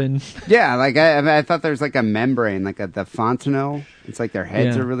caps open. Yeah, like I thought there's like a membrane, like the fontanelle. It's like their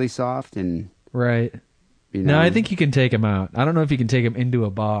heads are really soft and right. You know. No, I think you can take them out. I don't know if you can take them into a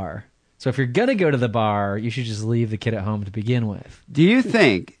bar. So if you're gonna go to the bar, you should just leave the kid at home to begin with. Do you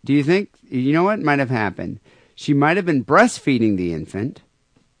think? You know what might have happened? She might have been breastfeeding the infant.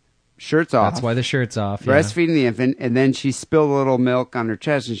 Shirt's off. That's why the shirt's off. Breastfeeding the infant, and then she spilled a little milk on her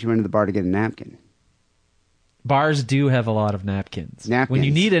chest, and she went to the bar to get a napkin. Bars do have a lot of napkins. When you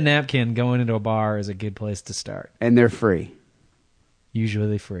need a napkin, going into a bar is a good place to start. And they're free.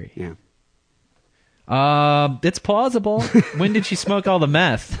 Usually free. Yeah. It's plausible. When did she smoke all the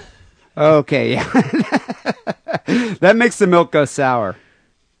meth? Okay, yeah. That makes the milk go sour.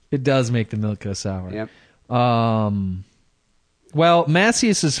 It does make the milk go sour. Yep. Well,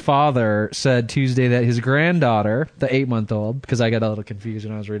 Macias's father said Tuesday that his granddaughter, the 8-month-old, because I got a little confused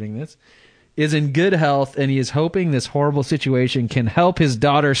when I was reading this, is in good health, and he is hoping this horrible situation can help his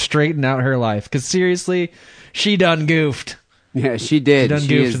daughter straighten out her life. Because seriously, she done goofed. Yeah, she did. She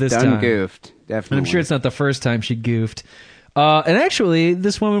done goofed. Definitely. And I'm sure it's not the first time she goofed. And actually,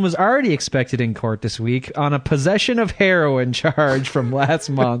 this woman was already expected in court this week on a possession of heroin charge from last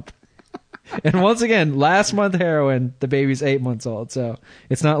month. And once again, last month heroin, the baby's 8 months old. So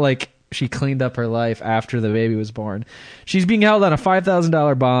it's not like she cleaned up her life after the baby was born. She's being held on a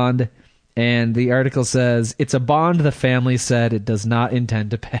 $5,000 bond. And the article says, it's a bond the family said it does not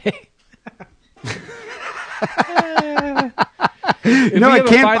intend to pay. No, I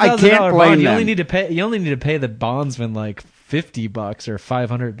can't blame bond, them. You only need to pay the bondsman like $50 or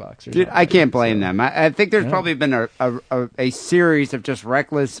 $500 or something. Dude, I can't blame them. I think there's probably been a series of just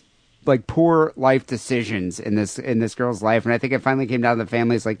reckless, like poor life decisions in this girl's life, and I think it finally came down to the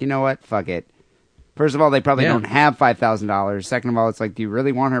family. It's like, you know what? Fuck it. First of all, they probably don't have $5,000. Second of all, it's like, do you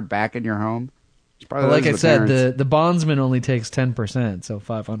really want her back in your home? Like I said, the bondsman only takes 10%, so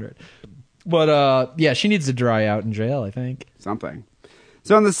 $500. But yeah, she needs to dry out in jail, I think. Something.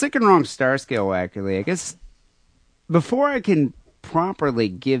 So on the Sick and Wrong star scale, actually, I guess before I can properly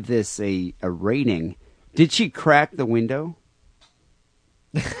give this a rating, did she crack the window?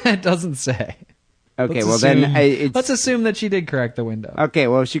 It doesn't say. Okay, let's assume that she did crack the window. Okay,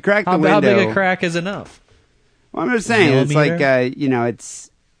 well, she cracked the window. How big a crack is enough? Well, I'm just saying, it's like,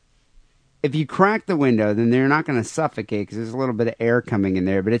 it's if you crack the window, then they're not going to suffocate because there's a little bit of air coming in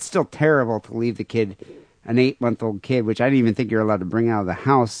there, but it's still terrible to leave the kid, an 8-month-old kid, which I didn't even think you're allowed to bring out of the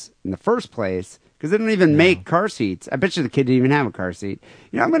house in the first place because they don't even make car seats. I bet you the kid didn't even have a car seat.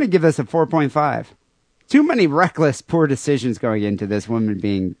 I'm going to give this a 4.5. Too many reckless, poor decisions going into this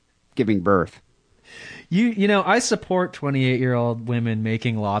woman giving birth. I support 28-year-old women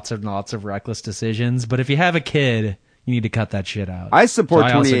making lots and lots of reckless decisions, but if you have a kid, you need to cut that shit out. I support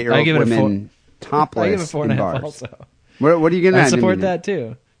 28-year-old women topless. I give it 4.5 also. What are you going to? I support that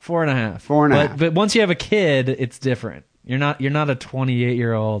too. 4.5. 4.5. But once you have a kid, it's different. You're not a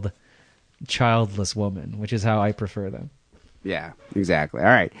 28-year-old childless woman, which is how I prefer them. Yeah, exactly. All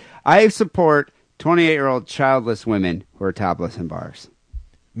right, I support 28-year-old childless women who are topless in bars.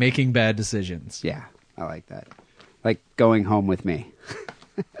 Making bad decisions. Yeah, I like that. Like going home with me.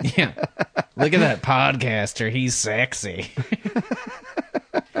 Yeah. Look at that podcaster. He's sexy.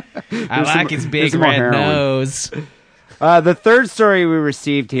 I like his big red nose. The third story we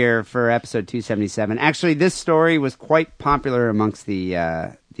received here for episode 277. Actually, this story was quite popular amongst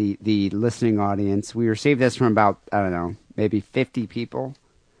the listening audience. We received this from about, I don't know, maybe 50 people.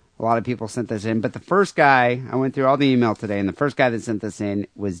 A lot of people sent this in. But the first guy, I went through all the email today, and the first guy that sent this in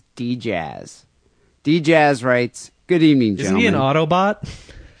was D-Jazz. D-Jazz writes, "Good evening, gentlemen." Isn't he an Autobot?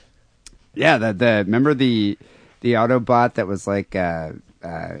 Yeah, remember the Autobot that was like, it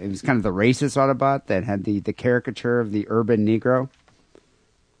was kind of the racist Autobot that had the caricature of the urban Negro?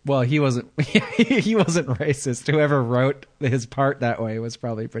 Well, he wasn't racist. Whoever wrote his part that way was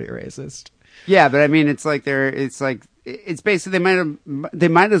probably pretty racist. Yeah, but I mean, it's basically they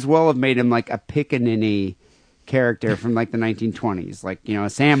might as well have made him like a Pickaninny character from like the 1920s, like, a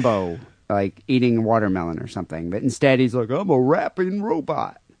Sambo, like eating a watermelon or something. But instead, he's like, I'm a rapping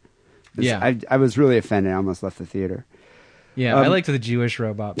robot. Yeah, I was really offended. I almost left the theater. Yeah, I liked the Jewish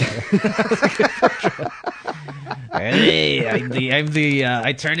robot better. Hey,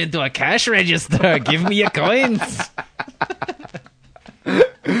 I turn into a cash register. Give me your coins.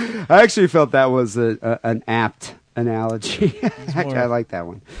 I actually felt that was an apt analogy. Actually, I like that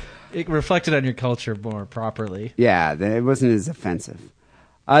one. It reflected on your culture more properly. Yeah, it wasn't as offensive.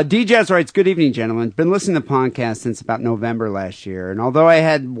 DJaz writes, good evening, gentlemen. Been listening to the podcast since about November last year, and although I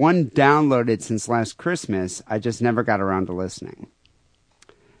had one downloaded since last Christmas, I just never got around to listening.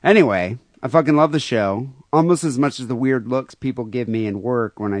 Anyway, I fucking love the show, almost as much as the weird looks people give me in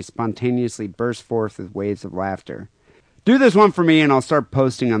work when I spontaneously burst forth with waves of laughter. Do this one for me and I'll start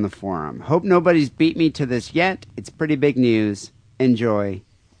posting on the forum. Hope nobody's beat me to this yet. It's pretty big news. Enjoy,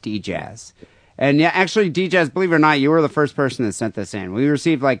 DJaz. And yeah, actually, DJaz, believe it or not, you were the first person that sent this in. We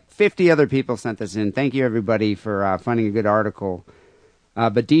received like 50 other people sent this in. Thank you, everybody, for finding a good article.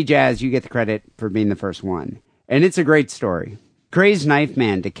 But DJaz, you get the credit for being the first one. And it's a great story. Crazed knife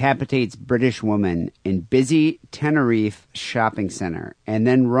man decapitates British woman in busy Tenerife shopping center and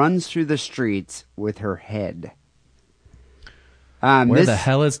then runs through the streets with her head. Where the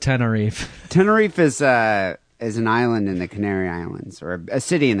hell is Tenerife? Tenerife is an island in the Canary Islands, or a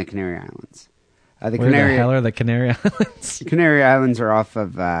city in the Canary Islands. Where the hell are the Canary Islands? The Canary Islands are off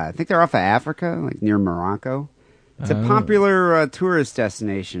of, I think they're off of Africa, like near Morocco. It's a popular tourist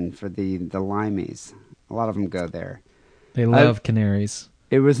destination for the Limeys. A lot of them go there. They love canaries.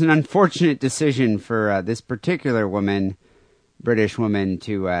 It was an unfortunate decision for this particular woman, British woman,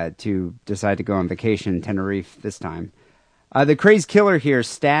 to decide to go on vacation in Tenerife this time. The crazed killer here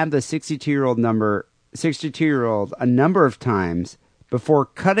stabbed the 62-year-old a number of times before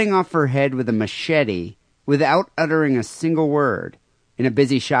cutting off her head with a machete without uttering a single word in a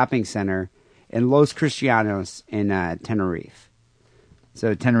busy shopping center in Los Cristianos in Tenerife.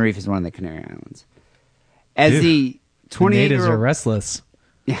 So Tenerife is one of the Canary Islands. The natives are restless.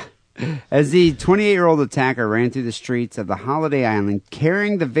 Yeah. As the 28-year-old attacker ran through the streets of the holiday island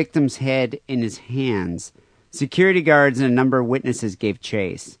carrying the victim's head in his hands, security guards and a number of witnesses gave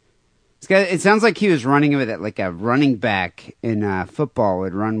chase. It sounds like he was running with it like a running back in football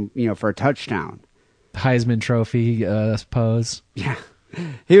would run, for a touchdown. Heisman Trophy pose. Yeah.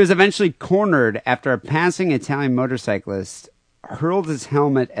 He was eventually cornered after a passing Italian motorcyclist hurled his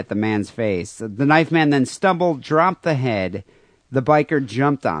helmet at the man's face. The knife man then stumbled, dropped the head. The biker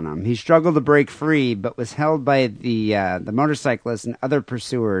jumped on him. He struggled to break free, but was held by the motorcyclist and other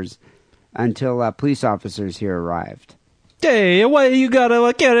pursuers until police officers here arrived. Hey, why you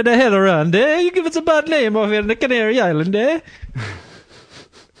gotta carry the head around, eh? You give us a bad name over here in the Canary Island, eh?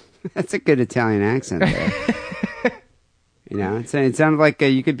 That's a good Italian accent there. It sounded like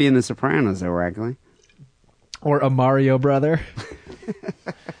you could be in The Sopranos there, Wackley. Or a Mario brother.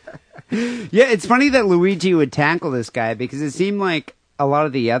 Yeah, it's funny that Luigi would tackle this guy because it seemed like a lot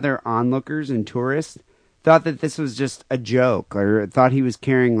of the other onlookers and tourists thought that this was just a joke or thought he was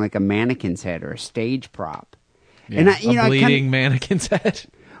carrying like a mannequin's head or a stage prop. Yeah, and a bleeding mannequin's head.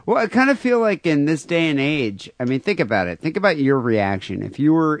 Well, I kind of feel like in this day and age, I mean, think about it. Think about your reaction. If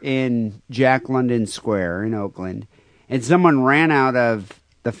you were in Jack London Square in Oakland and someone ran out of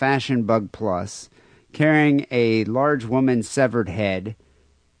the Fashion Bug Plus carrying a large woman's severed head,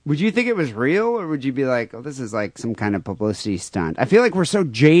 would you think it was real or would you be like, oh, this is like some kind of publicity stunt? I feel like we're so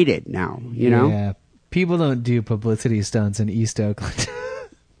jaded now, you know? Yeah. People don't do publicity stunts in East Oakland.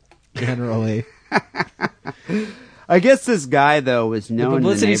 Generally. I guess this guy, though, was known. The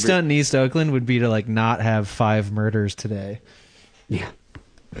publicity stunt in East Oakland would be to like not have 5 murders today. Yeah.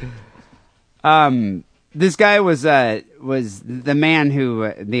 This guy was the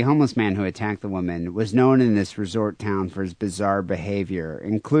homeless man who attacked the woman was known in this resort town for his bizarre behavior,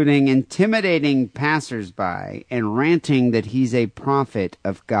 including intimidating passersby and ranting that he's a prophet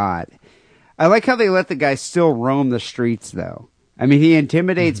of God. I like how they let the guy still roam the streets, though. I mean, he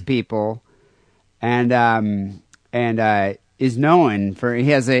intimidates people. And is known for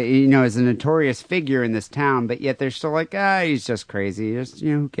is a notorious figure in this town, but yet they're still like, he's just crazy. Just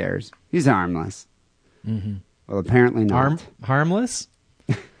who cares? He's harmless. Mm-hmm. Well, apparently not. Harmless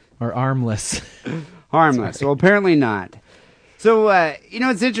or armless? Harmless. Sorry. Well, apparently not. So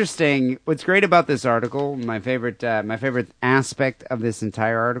it's interesting. What's great about this article, my favorite aspect of this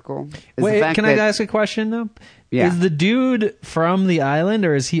entire article, is the fact I ask a question though? Yeah. Is the dude from the island,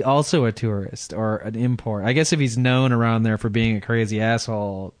 or is he also a tourist or an import? I guess if he's known around there for being a crazy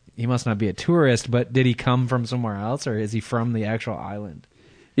asshole, he must not be a tourist, but did he come from somewhere else, or is he from the actual island?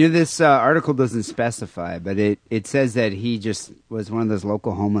 This article doesn't specify, but it says that he just was one of those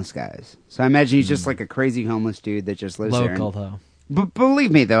local homeless guys. So I imagine he's just like a crazy homeless dude that just lives there. Local, though. But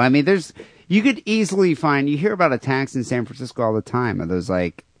believe me, though, I mean, you could easily find, you hear about attacks in San Francisco all the time of those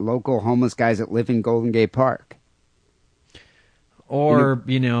like local homeless guys that live in Golden Gate Park. Or,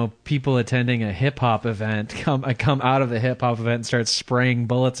 people attending a hip-hop event come out of the hip-hop event and start spraying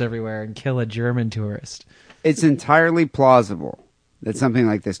bullets everywhere and kill a German tourist. It's entirely plausible that something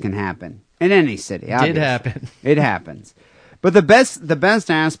like this can happen in any city. Obviously. It did happen. It happens. But the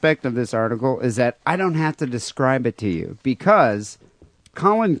best aspect of this article is that I don't have to describe it to you because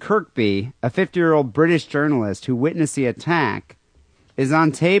Colin Kirkby, a 50-year-old British journalist who witnessed the attack, is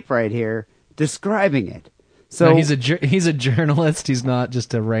on tape right here describing it. So no, he's a journalist. He's not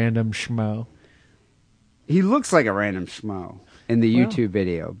just a random schmo. He looks like a random schmo in the YouTube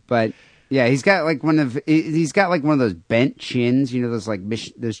video, but yeah, he's got like one of those bent chins. You know,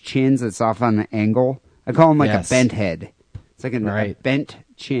 those chins that's off on an angle. I call him like a bent head. It's like a bent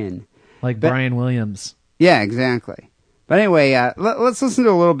chin, like Brian Williams. Yeah, exactly. But anyway, let's listen to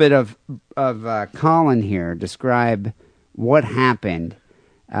a little bit of Colin here describe what happened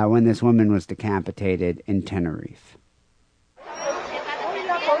when this woman was decapitated in Tenerife.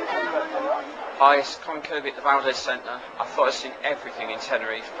 Hi, it's Colin Kirby at the Valdez Centre. I thought I'd seen everything in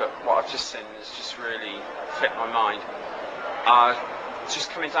Tenerife, but what I've just seen has just really flipped my mind. Just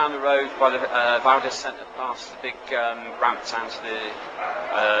coming down the road by the Valdez Centre past the big ramp down to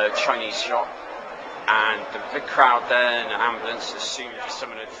the Chinese shop, and there was a big crowd there and an ambulance assumed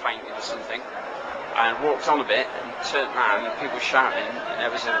someone had fainted or something, and walked on a bit and turned around and people were shouting, and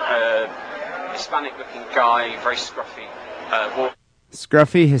there was a Hispanic-looking guy, very scruffy,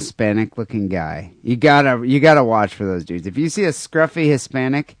 Scruffy Hispanic-looking guy. You gotta watch for those dudes. If you see a scruffy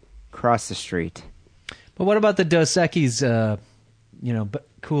Hispanic, cross the street. But what about the Dos Equis,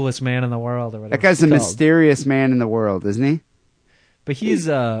 coolest man in the world or whatever? That guy's the mysterious man in the world, isn't he? But he's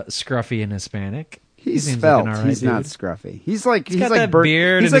scruffy and Hispanic. He's svelte. Like he's not scruffy. He's like Burt,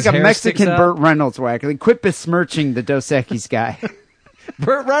 beard. He's like a Mexican Burt Reynolds whack. Like, quit besmirching the Dos Equis guy.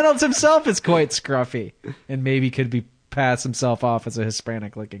 Burt Reynolds himself is quite scruffy, and maybe could pass himself off as a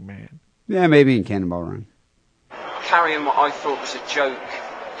Hispanic-looking man. Yeah, maybe in Cannonball Run. Carrying what I thought was a joke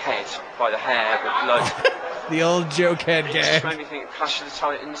head by the hair, but like the old joke head guy. It just made me think of Clash of the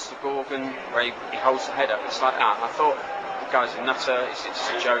Titans, the Gorgon, where he holds the head up. It's like that. And I thought, the guy's a nutter. Is it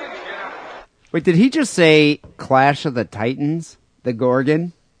just a joke? Wait, did he just say Clash of the Titans, the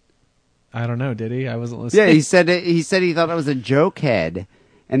Gorgon? I don't know. Did he? I wasn't listening. Yeah, he said it. He said he thought it was a joke head.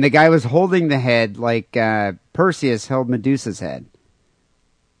 And the guy was holding the head like Perseus held Medusa's head.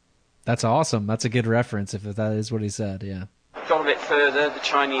 That's awesome. That's a good reference if that is what he said, yeah. Got a bit further, the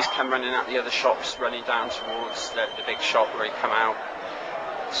Chinese come running out the other shops, running down towards the big shop where he'd come out.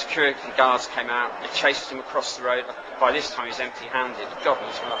 Security guards came out, they chased him across the road. By this time he's empty-handed. God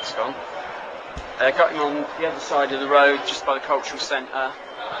knows where that's gone. Got him on the other side of the road, just by the cultural centre.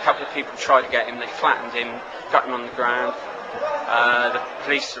 A couple of people tried to get him, they flattened him, got him on the ground. The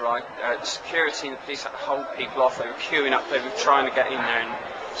police arrived, the security and the police had to hold people off. They were queuing up, they were trying to get in there and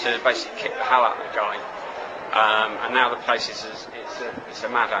to basically kick the hell out of the guy. And now the place it's a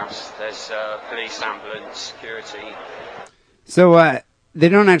madhouse. There's police, ambulance, security. So they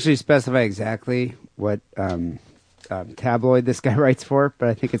don't actually specify exactly what tabloid this guy writes for, but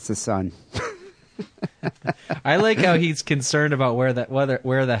I think it's the Sun. I like how he's concerned about where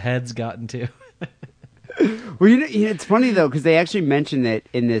the head's gotten to. Well, it's funny, though, because they actually mentioned it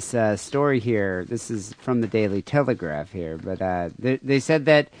in this story here. This is from the Daily Telegraph here, but they said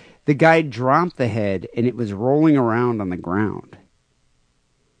that the guy dropped the head and it was rolling around on the ground.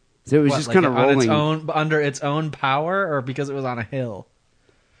 So it was just kind of rolling. Under its own power, or because it was on a hill?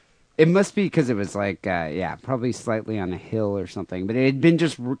 It must be because it was probably slightly on a hill or something. But it had been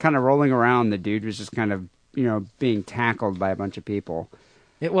just kind of rolling around. The dude was just kind of, being tackled by a bunch of people.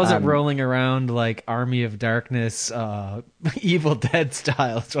 It wasn't rolling around like Army of Darkness, Evil Dead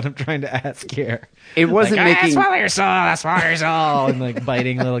style. That's what I'm trying to ask here. It wasn't making... Swallow your soul, and like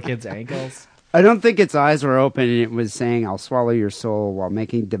biting little kids' ankles. I don't think its eyes were open and it was saying, I'll swallow your soul while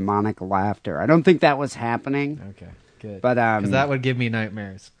making demonic laughter. I don't think that was happening. Okay, good. But because that would give me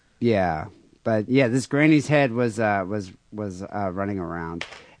nightmares. Yeah. But yeah, this granny's head was running around.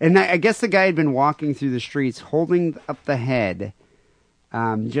 And I guess the guy had been walking through the streets holding up the head...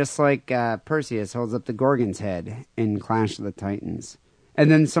 just like Perseus holds up the Gorgon's head in Clash of the Titans. And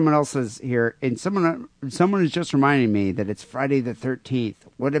then someone else is here, and someone is just reminding me that it's Friday the 13th.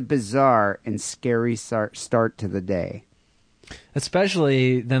 What a bizarre and scary start to the day.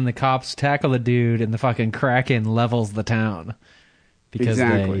 Especially then the cops tackle the dude and the fucking Kraken levels the town. Because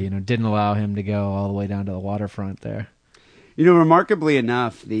they didn't allow him to go all the way down to the waterfront there. Remarkably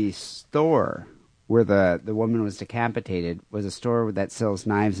enough, the store... where the woman was decapitated was a store that sells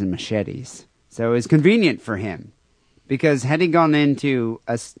knives and machetes. So it was convenient for him. Because had he gone into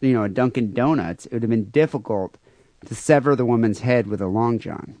a Dunkin' Donuts, it would have been difficult to sever the woman's head with a Long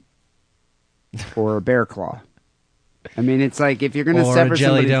John. Or a bear claw. I mean, it's like if you're going to sever a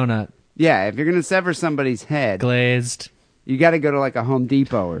jelly donut. Yeah, if you're going to sever somebody's head... glazed. You got to go to like a Home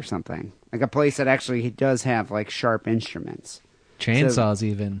Depot or something. Like a place that actually does have like sharp instruments. Chainsaws,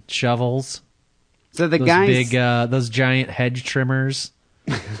 even shovels. So the guys, those giant hedge trimmers.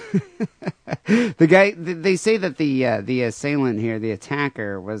 The guy, they say that the assailant here, the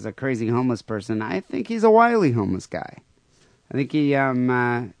attacker, was a crazy homeless person. I think he's a wily homeless guy. I think he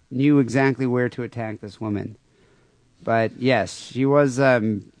knew exactly where to attack this woman. But yes, she was,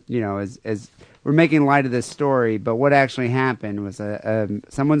 as we're making light of this story, but what actually happened was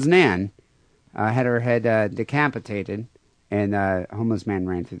someone's nan had her head decapitated, and a homeless man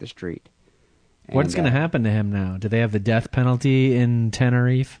ran through the street. And, what's going to happen to him now? Do they have the death penalty in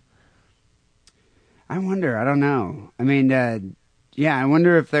Tenerife? I wonder. I don't know. I mean, I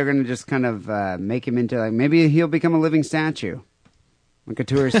wonder if they're going to just kind of make him into, like, maybe he'll become a living statue. Like a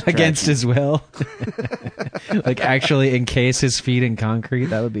tourist attraction. Against his will? Like actually encase his feet in concrete?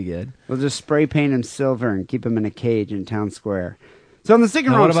 That would be good. We'll just spray paint him silver and keep him in a cage in Town Square. So on the sick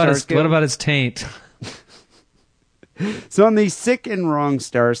and wrong star scale... What about his taint? So on the sick and wrong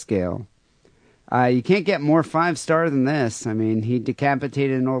star scale, you can't get more 5-star than this. I mean, he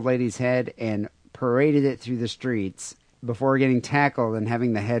decapitated an old lady's head and paraded it through the streets before getting tackled and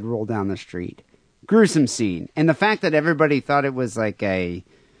having the head roll down the street. Gruesome scene. And the fact that everybody thought it was like he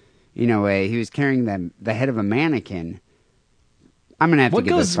was carrying the head of a mannequin. I'm going to have to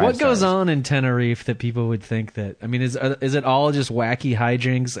give this 5 What goes stars. on in Tenerife that people would think that, I mean, is it all just wacky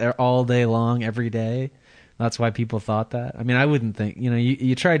hijinks all day long, every day? That's why people thought that? I mean, I wouldn't think,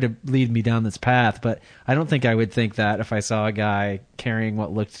 you tried to lead me down this path, but I don't think I would think that if I saw a guy carrying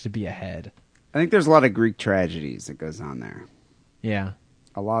what looked to be a head. I think there's a lot of Greek tragedies that goes on there. Yeah.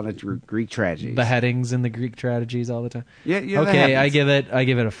 A lot of Greek tragedies. Beheadings in the Greek tragedies all the time. Yeah. Okay, I give it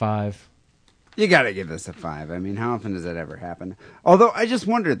a 5. You got to give this a 5. I mean, how often does that ever happen? Although I just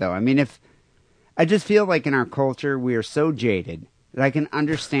wonder though. I mean, I just feel like in our culture we are so jaded that I can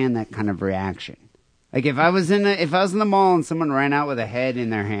understand that kind of reaction. Like if I was in the mall and someone ran out with a head in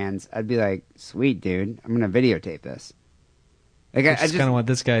their hands, I'd be like, "Sweet dude, I'm gonna videotape this." Like I just kind of what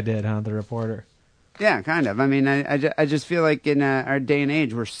this guy did, huh? The reporter. Yeah, kind of. I mean, I just feel like in our day and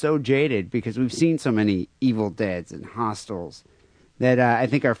age, we're so jaded because we've seen so many Evil Deads and Hostels that I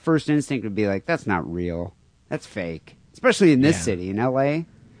think our first instinct would be like, that's not real. That's fake. Especially in this city, in L.A.,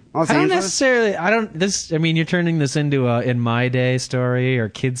 Los Angeles. You're turning this into a in my day story or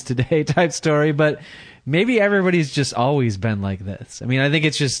kids today type story, but maybe everybody's just always been like this. I mean, I think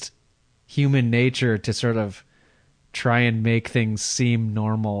it's just human nature to sort of try and make things seem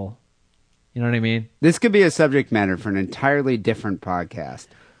normal. You know what I mean? This could be a subject matter for an entirely different podcast.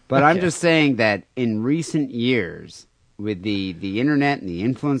 But okay. I'm just saying that in recent years, with the internet and the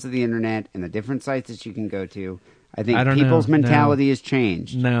influence of the internet and the different sites that you can go to, I think people's mentality has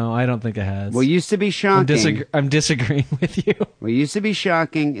changed. No, I don't think it has. What used to be shocking... I'm disagreeing with you. What used to be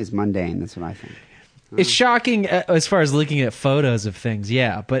shocking is mundane. That's what I think. It's shocking as far as looking at photos of things,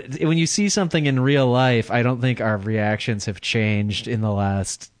 yeah. But when you see something in real life, I don't think our reactions have changed in the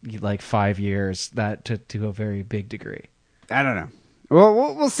last 5 years to a very big degree. I don't know.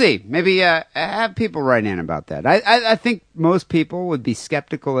 Well, we'll see. Maybe have people write in about that. I think most people would be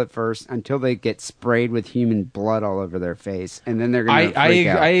skeptical at first until they get sprayed with human blood all over their face, and then they're going to freak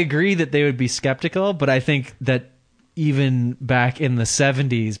out. I agree that they would be skeptical, but I think that even back in the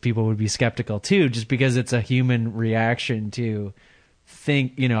 70s, people would be skeptical too, just because it's a human reaction to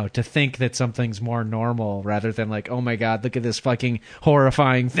think that something's more normal rather than like, oh my God, look at this fucking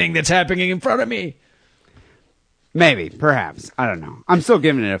horrifying thing that's happening in front of me. Maybe, perhaps. I don't know. I'm still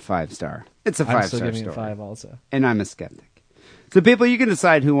giving it a 5-star. It's a 5-star story. I'm still giving it a 5 also. And I'm a skeptic. So people, you can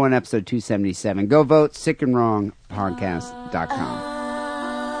decide who won episode 277. Go vote sickandwrongpodcast.com.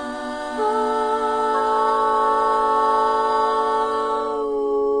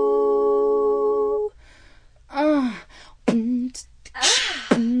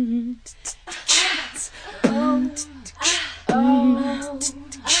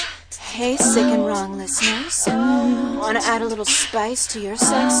 Hey, Sick and Wrong listeners. Want to add a little spice to your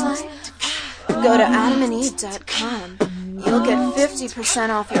sex life? Go to adamandeve.com. You'll get 50%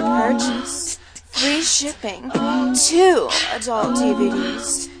 off your purchase, free shipping, 2 adult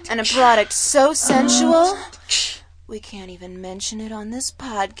DVDs, and a product so sensual, we can't even mention it on this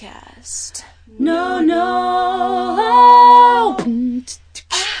podcast. No.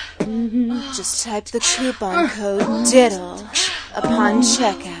 Just type the coupon code DIDDLE upon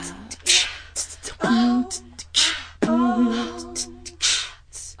checkout.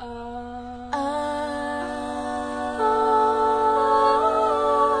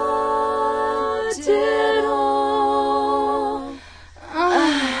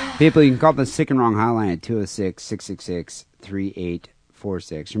 People, you can call the Sick and Wrong hotline at 206-666-3844.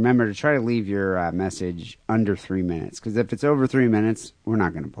 888-848-46. Remember to try to leave your message under 3 minutes, because if it's over 3 minutes, we're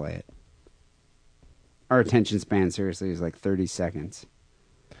not going to play it. Our attention span, seriously, is like 30 seconds.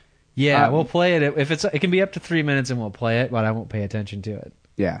 Yeah, we'll play it. If it can be up to 3 minutes and we'll play it, but I won't pay attention to it.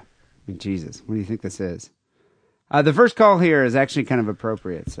 Yeah. I mean, Jesus, what do you think this is? The first call here is actually kind of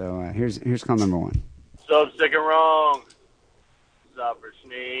appropriate, so here's call number one. So sick and wrong. What's up, for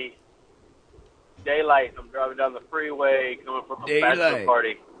Snee? Daylight. I'm driving down the freeway coming from a bachelor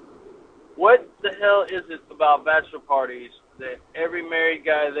party. What the hell is it about bachelor parties that every married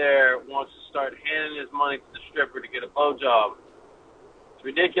guy there wants to start handing his money to the stripper to get a blowjob? It's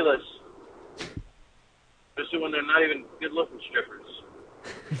ridiculous. Especially when they're not even good-looking strippers.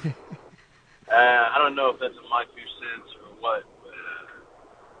 I don't know if that's my 2 cents or what, but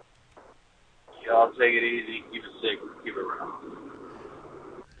y'all take it easy, keep it sick, keep it around.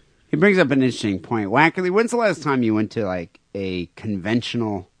 He brings up an interesting point. Wackerly, when's the last time you went to like a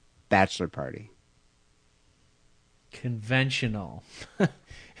conventional bachelor party? Conventional.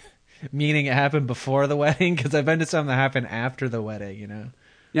 Meaning it happened before the wedding? Because I've been to some that happened after the wedding, you know?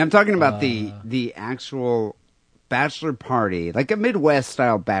 Yeah, I'm talking about the actual bachelor party, like a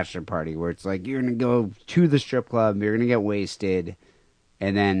Midwest-style bachelor party, where it's like you're going to go to the strip club, you're going to get wasted,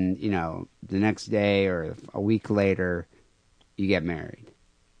 and then, you know, the next day or a week later, you get married.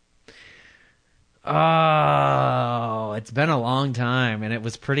 Oh, it's been a long time, and it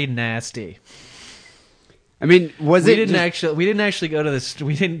was pretty nasty. I mean, we didn't go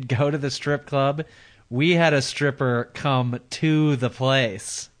to the strip club. We had a stripper come to the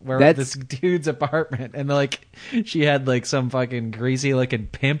place where this dude's apartment, and like she had like some fucking greasy looking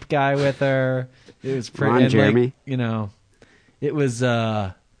pimp guy with her. It was pretty. Ron Jeremy, like, you know, it was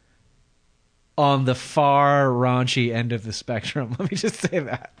on the far raunchy end of the spectrum. Let me just say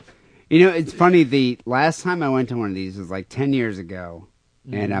that. You know, it's funny. The last time I went to one of these was like 10 years ago,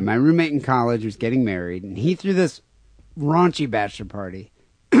 and my roommate in college was getting married, and he threw this raunchy bachelor party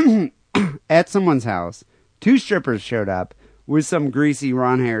at someone's house. 2 strippers showed up with some greasy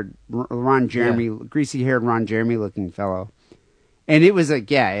greasy-haired Ron Jeremy looking fellow, and it was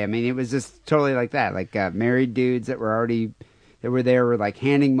like, I mean, it was just totally like that, like married dudes that were there were like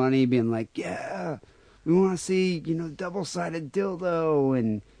handing money, being like, yeah, we want to see, you know, double-sided dildo,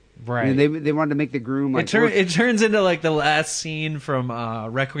 and right. You know, they wanted to make the groom like it turns into like the last scene from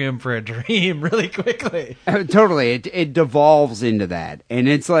Requiem for a Dream really quickly. Totally, it devolves into that, and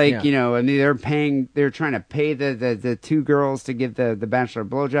it's like you know, I mean, they're trying to pay the 2 girls to give the bachelor a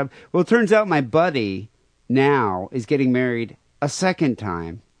blowjob. Well, it turns out my buddy now is getting married a second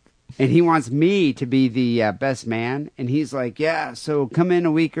time, and he wants me to be the best man, and he's like, yeah, so come in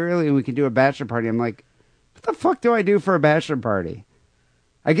a week early and we can do a bachelor party. I'm like, what the fuck do I do for a bachelor party?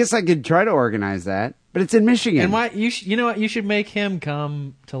 I guess I could try to organize that, but it's in Michigan. And why you know what? You should make him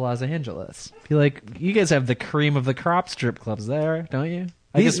come to Los Angeles. Be like, you guys have the cream of the crop strip clubs there, don't you?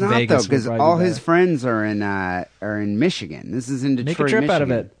 He's not Vegas though, because all his friends are in Michigan. This is in Detroit. Make a trip Michigan. out of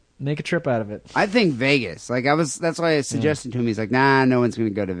it. Make a trip out of it. I think Vegas. Like that's why I suggested to him. He's like, nah, no one's going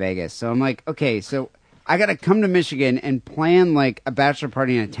to go to Vegas. So I'm like, okay, so I got to come to Michigan and plan like a bachelor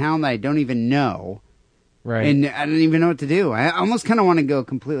party in a town that I don't even know. Right. And I don't even know what to do. I almost kind of want to go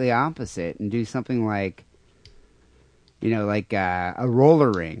completely opposite and do something like, you know, like a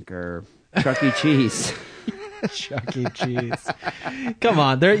roller rink or Chuck E. Cheese. Chuck E. Cheese. Come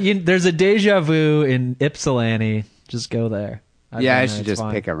on. There's a Deja Vu in Ypsilanti. Just go there. I should just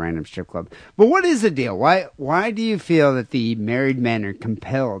pick a random strip club. But what is the deal? Why do you feel that the married men are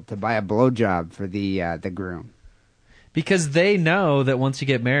compelled to buy a blowjob for the groom? Because they know that once you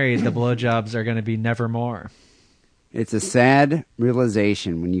get married, the blowjobs are going to be nevermore. It's a sad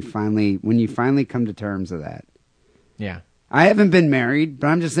realization when you finally come to terms with that. Yeah. I haven't been married, but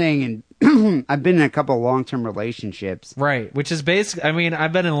I'm just saying, I've been in a couple of long-term relationships. Right, which is basically, I mean,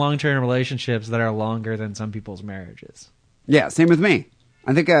 I've been in long-term relationships that are longer than some people's marriages. Yeah, same with me.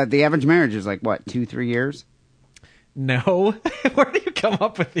 I think the average marriage is like, what, 2-3 years? No. Where do you come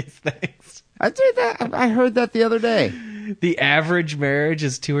up with these things? I heard that the other day. The average marriage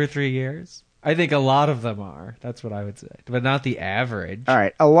is 2 or 3 years? I think a lot of them are. That's what I would say. But not the average. All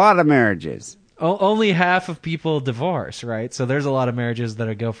right, a lot of marriages. Only half of people divorce, right? So there's a lot of marriages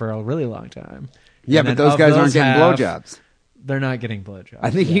that go for a really long time. Yeah, but those guys aren't getting blowjobs. They're not getting blowjobs.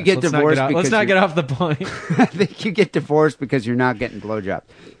 I think you get divorced because... Let's not get off the point. I think you get divorced because you're not getting blowjobs.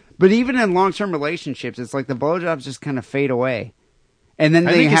 But even in long-term relationships, it's like the blowjobs just kind of fade away. And then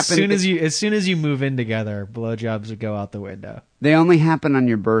they happen... As soon as you move in together, blowjobs would go out the window. They only happen on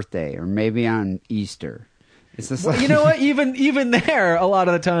your birthday or maybe on Easter. Well, you know what? Even there, a lot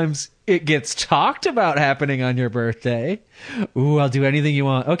of the times it gets talked about happening on your birthday. Ooh, I'll do anything you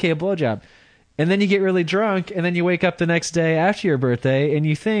want. Okay, a blowjob. And then you get really drunk, and then you wake up the next day after your birthday, and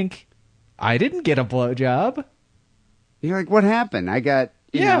you think, I didn't get a blowjob. You're like, what happened? I got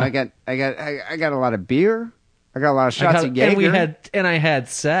a lot of beer. I got a lot of shots of Jaeger. And I had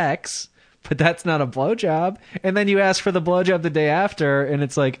sex, but that's not a blowjob. And then you ask for the blowjob the day after, and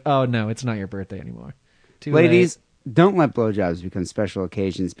it's like, oh no, it's not your birthday anymore. Too Ladies, late. Don't let blowjobs become special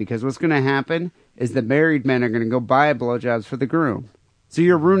occasions, because what's going to happen is the married men are going to go buy blowjobs for the groom. So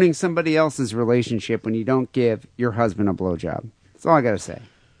you're ruining somebody else's relationship when you don't give your husband a blowjob. That's all I got to say.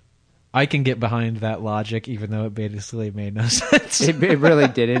 I can get behind that logic, even though it basically made no sense. It really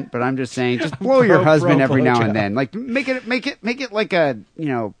didn't, but I'm just saying, just blow your husband every now and then. Like, make it like a,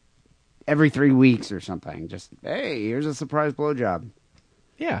 every 3 weeks or something. Just, hey, here's a surprise blowjob.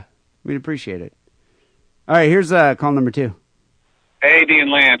 Yeah. We'd appreciate it. All right, here's call number 2. Hey, Dee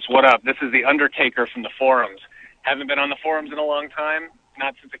and Lance, what up? This is The Undertaker from the forums. Haven't been on the forums in a long time.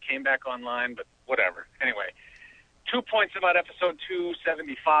 Not since it came back online, but whatever. Anyway, 2 points about episode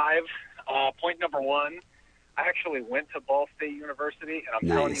 275. Point number 1, I actually went to Ball State University, and I'm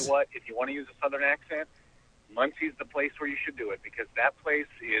telling you what, if you want to use a Southern accent, Muncie's the place where you should do it, because that place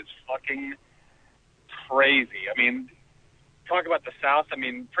is fucking crazy. I mean, talk about the South. I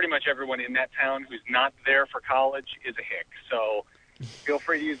mean, pretty much everyone in that town who's not there for college is a hick. So feel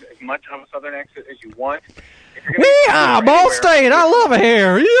free to use as much of a Southern accent as you want. Yeah, Ball State, I love it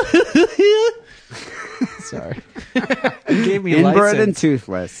here. Sorry. Gave me Inbred license. and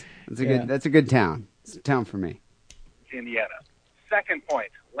toothless. That's a good town. It's a town for me. Indiana. Second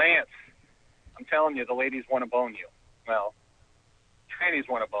point, Lance. I'm telling you, the ladies want to bone you. Well, trannies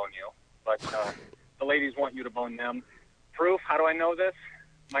want to bone you, but the ladies want you to bone them. Proof? How do I know this?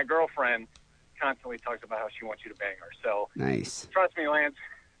 My girlfriend constantly talks about how she wants you to bang her. So nice. Trust me, Lance.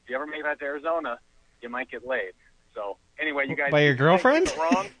 If you ever make that to Arizona, you might get laid. So anyway, you guys by your girlfriend?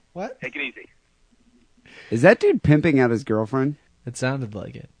 Wrong. What? Take it easy. Is that dude pimping out his girlfriend? It sounded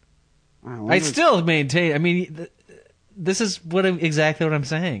like it. Wow, I still maintain. I mean, this is exactly what I'm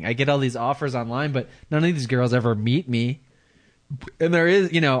saying. I get all these offers online, but none of these girls ever meet me. And there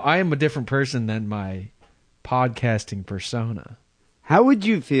is, I am a different person than my podcasting persona. How would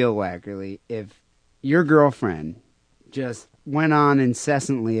you feel, Wackerly, if your girlfriend just went on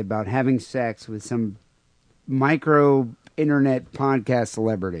incessantly about having sex with some micro internet podcast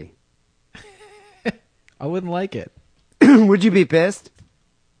celebrity? I wouldn't like it. Would you be pissed?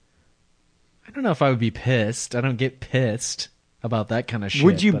 I don't know if I would be pissed. I don't get pissed about that kind of shit.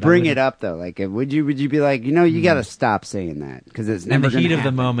 Would you bring it up though? Like, would you be like, you got to stop saying that because it's never in the heat of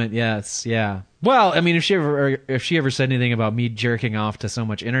the moment? Yes, yeah. Well, I mean, if she ever said anything about me jerking off to so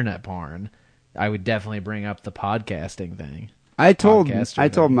much internet porn, I would definitely bring up the podcasting thing. I told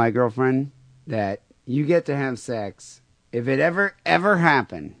my girlfriend that you get to have sex if it ever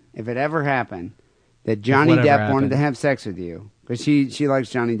happened. That Johnny Depp wanted to have sex with you, because she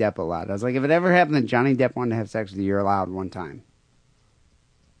likes Johnny Depp a lot. I was like, if it ever happened that Johnny Depp wanted to have sex with you, you're allowed one time.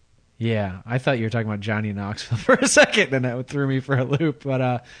 Yeah, I thought you were talking about Johnny Knoxville for a second, and that threw me for a loop.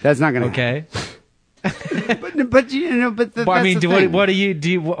 But that's not going to okay. but I mean, what do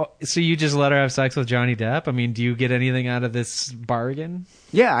you? So you just let her have sex with Johnny Depp? I mean, do you get anything out of this bargain?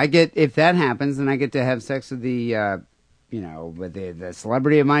 Yeah, I get. If that happens, then I get to have sex with the. With the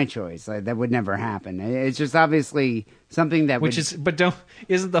celebrity of my choice. Like, that would never happen. It's just obviously something that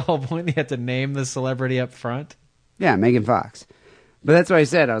isn't the whole point you have to name the celebrity up front? Yeah, Megan Fox. But that's what I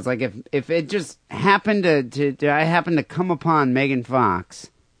said. I was like, if it just happened I happened to come upon Megan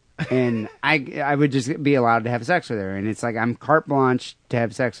Fox, and I would just be allowed to have sex with her, and it's like I'm carte blanche to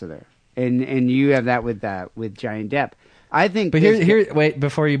have sex with her, and you have that with Johnny Depp. I think. But here, wait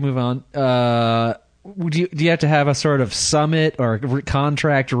before you move on. Do you have to have a sort of summit or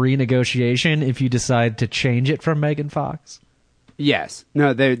contract renegotiation if you decide to change it from Megan Fox? Yes.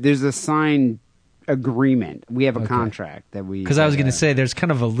 No, there's a signed agreement. We have a contract that we... Because I was going to say, there's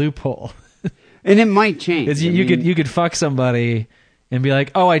kind of a loophole. And it might change. You could fuck somebody and be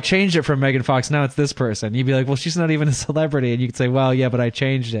like, oh, I changed it from Megan Fox, now it's this person. You'd be like, well, she's not even a celebrity. And you could say, well, yeah, but I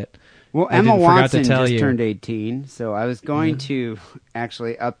changed it. Well, Emma Watson just turned 18, so I was going to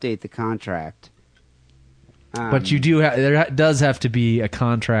actually update the contract. But you there does have to be a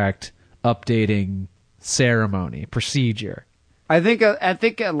contract updating ceremony procedure. I think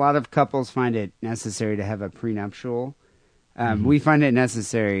a lot of couples find it necessary to have a prenuptial. We find it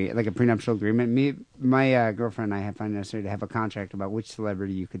necessary, like a prenuptial agreement. My girlfriend and I find it necessary to have a contract about which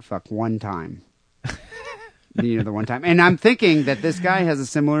celebrity you could fuck one time. the one time. And I'm thinking that this guy has a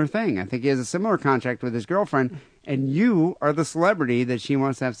similar thing. I think he has a similar contract with his girlfriend, and you are the celebrity that she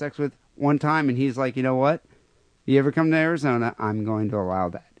wants to have sex with one time, and he's like, you know what? You ever come to Arizona, I'm going to allow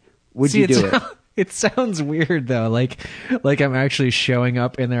that. Would you do it? It sounds weird though, like I'm actually showing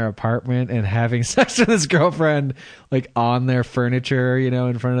up in their apartment and having sex with his girlfriend, like on their furniture,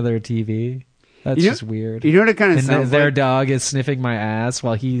 in front of their TV. That's just weird. You know what it kind of sounds like? Their dog is sniffing my ass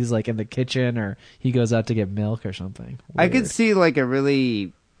while he's like in the kitchen, or he goes out to get milk or something. Weird. I could see like a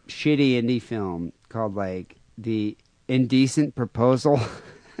really shitty indie film called like The Indecent Proposal.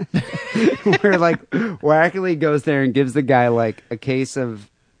 Where like Wackerly goes there and gives the guy like a case of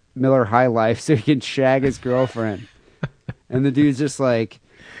Miller High Life so he can shag his girlfriend. And the dude's just like,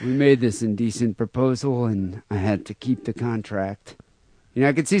 we made this indecent proposal and I had to keep the contract.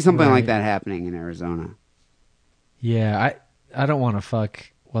 I could see something like that happening in Arizona. Yeah, I don't want to fuck,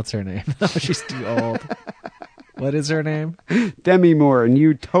 what's her name? She's too old. What is her name? Demi Moore, and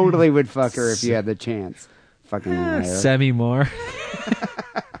you totally would fuck her if you had the chance. Fucking liar. Semi Moore.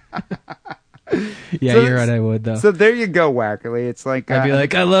 Yeah, so you're right, I would, though. So there you go, Wackerly. It's like... I'd be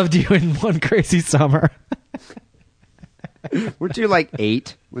like, I loved you in One Crazy Summer. Weren't you like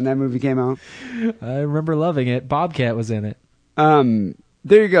 8 when that movie came out? I remember loving it. Bobcat was in it.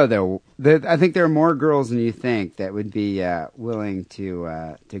 There you go, though. I think there are more girls than you think that would be willing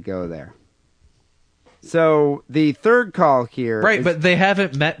to go there. So the third call here... Right, but they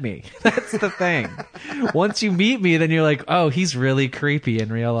haven't met me. That's the thing. Once you meet me, then you're like, oh, he's really creepy in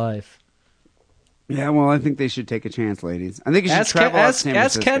real life. Yeah, well, I think they should take a chance, ladies. I think you should travel out to San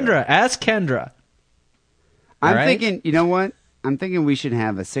Francisco. Ask Kendra. I'm thinking, you know what? I'm thinking we should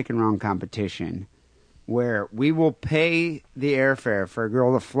have a sick and wrong competition where we will pay the airfare for a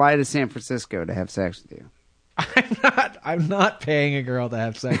girl to fly to San Francisco to have sex with you. I'm not paying a girl to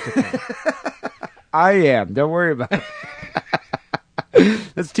have sex with me. I am. Don't worry about it.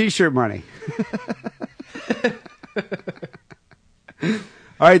 That's t-shirt money.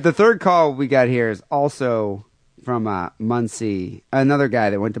 All right, the third call we got here is also from Muncie, another guy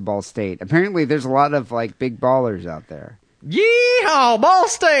that went to Ball State. Apparently, there's a lot of like big ballers out there. Yeehaw, Ball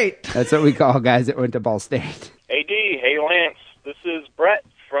State! That's what we call guys that went to Ball State. Hey, D. Hey, Lance. This is Brett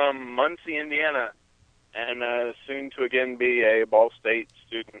from Muncie, Indiana, and soon to again be a Ball State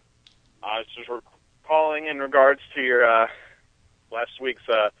student. I was just calling in regards to your last week's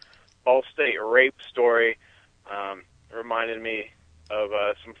Ball State rape story. It reminded me of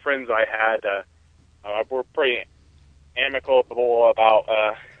some friends I had. We're pretty amicable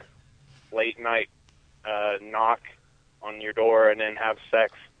about late night knock on your door and then have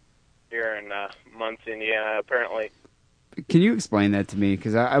sex here in Muncie, Indiana, apparently. Can you explain that to me?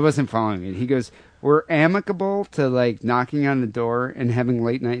 Because I wasn't following it. He goes, we're amicable to like knocking on the door and having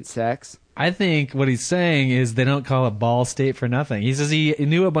late night sex? I think what he's saying is they don't call it Ball State for nothing. He says he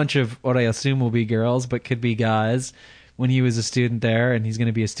knew a bunch of what I assume will be girls, but could be guys, when he was a student there, and he's going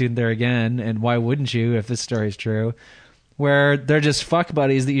to be a student there again. And why wouldn't you, if this story's true? Where they're just fuck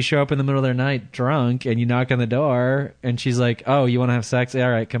buddies that you show up in the middle of their night drunk, and you knock on the door, and she's like, "Oh, you want to have sex? All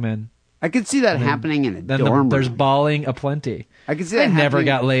right, come in." I could see that happening in a dorm room. There's balling aplenty. I could see that. I never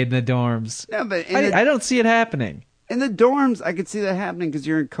got laid in the dorms. No, but I don't see it happening. In the dorms, I could see that happening because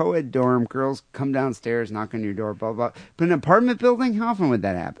you're in co-ed dorm. Girls come downstairs, knock on your door, blah, blah. But in an apartment building, how often would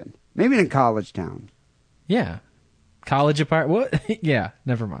that happen? Maybe in a college town. Yeah. College apartment? What? Yeah,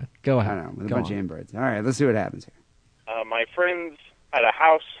 never mind. Go ahead. I don't know, with a bunch of inbreds. All right, let's see what happens here. My friends had a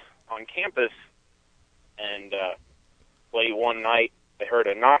house on campus, and late one night, they heard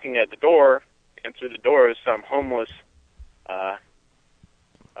a knocking at the door, and through the door is some homeless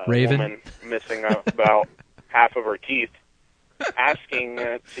Raven woman missing about half of her teeth, asking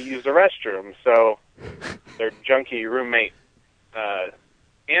to use the restroom. So their junkie roommate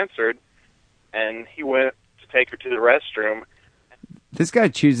answered, and he went to take her to the restroom. This guy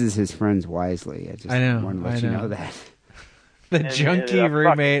chooses his friends wisely. I know. Want to let you know that. The junkie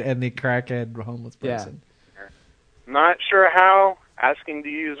roommate and the crackhead homeless person. Yeah. Not sure how asking to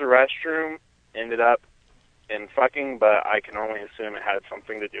use the restroom ended up in fucking, but I can only assume it had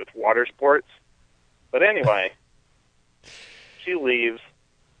something to do with water sports. But anyway, she leaves,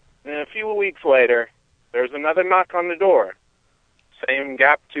 and a few weeks later, there's another knock on the door. Same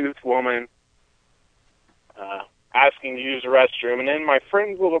gap-toothed woman asking to use the restroom, and then my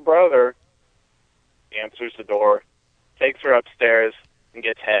friend's little brother answers the door, takes her upstairs, and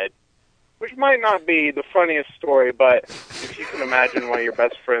gets head. Which might not be the funniest story, but if you can imagine why your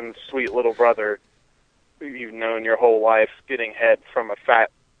best friend's sweet little brother, who you've known your whole life, getting head from a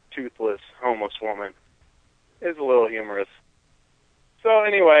fat, toothless, homeless woman, is a little humorous. So,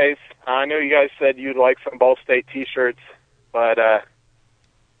 anyways, I know you guys said you'd like some Ball State T-shirts, but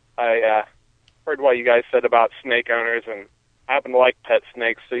I heard what you guys said about snake owners, and I happen to like pet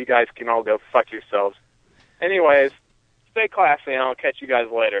snakes, so you guys can all go fuck yourselves. Anyways, stay classy, and I'll catch you guys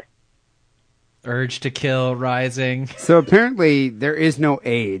later. Urge to kill rising. So apparently there is no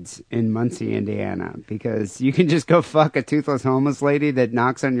AIDS in Muncie, Indiana, because you can just go fuck a toothless homeless lady that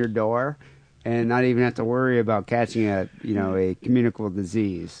knocks on your door and not even have to worry about catching a communicable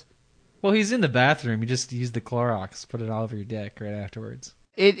disease. Well, he's in the bathroom. You just use the Clorox, put it all over your dick right afterwards.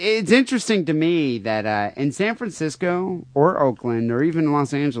 It's interesting to me that in San Francisco or Oakland or even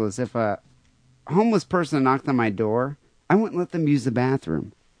Los Angeles, if a homeless person knocked on my door, I wouldn't let them use the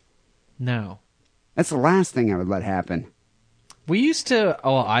bathroom. No. That's the last thing I would let happen. We used to,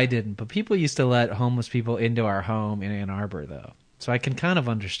 I didn't, but people used to let homeless people into our home in Ann Arbor, though. So I can kind of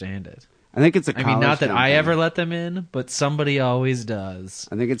understand it. I think it's a college not that town I thing. ever let them in, but somebody always does.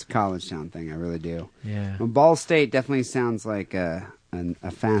 I think it's a college town thing. I really do. Yeah. Well, Ball State definitely sounds like a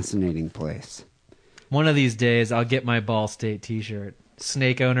fascinating place. One of these days, I'll get my Ball State T-shirt.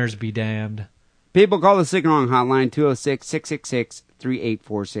 Snake owners be damned. People, call the Sick and Wrong hotline,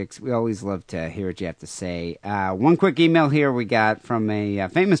 206-666-3846. We always love to hear what you have to say. One quick email here we got from a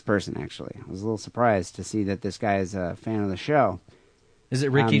famous person, actually. I was a little surprised to see that this guy is a fan of the show. Is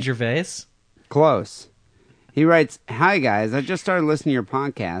it Ricky Gervais? Close. He writes, "Hi, guys. I just started listening to your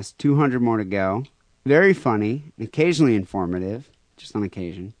podcast, 200 more to go. Very funny, occasionally informative, just on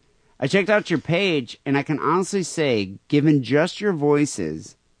occasion. I checked out your page, and I can honestly say, given just your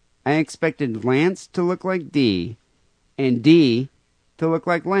voices, I expected Lance to look like D, and D to look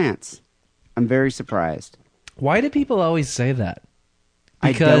like Lance. I'm very surprised." Why do people always say that?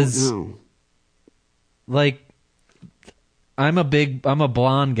 Because, I don't know. Like, I'm a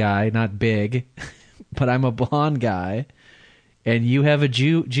blonde guy, not big, but I'm a blonde guy, and you have a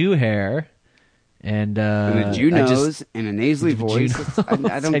Jew hair, and a Jew nose, and a nasally voice.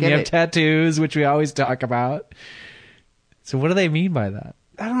 I don't and get you have it. tattoos, which we always talk about. So what do they mean by that?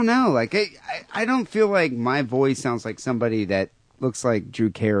 I don't know. Like, I don't feel like my voice sounds like somebody that looks like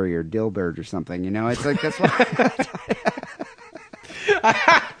Drew Carey or Dilbert or something. You know, it's like that's why.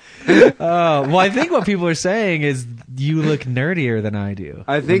 Well, I think what people are saying is you look nerdier than I do.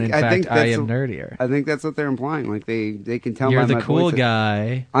 I think I am that's nerdier. I think that's what they're implying. Like they can tell You're by the my cool voice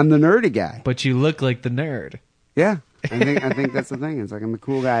guy. I'm the nerdy guy. But you look like the nerd. Yeah, I think that's the thing. It's like I'm the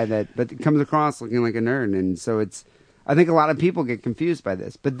cool guy but it comes across looking like a nerd, and so it's. I think a lot of people get confused by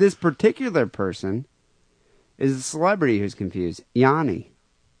this, but this particular person is a celebrity who's confused. Yanni.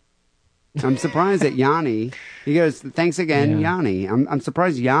 I'm surprised that Yanni. He goes, "Thanks again, Yanni." I'm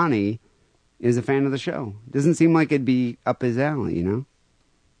surprised Yanni is a fan of the show. Doesn't seem like it'd be up his alley, you know?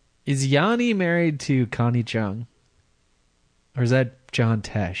 Is Yanni married to Connie Chung? Or is that John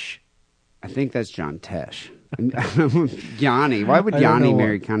Tesh? I think that's John Tesh. Yanni. Why would Yanni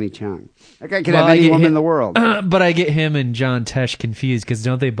marry Connie Chung? That guy could have any woman in the world. But I get him and John Tesh confused, because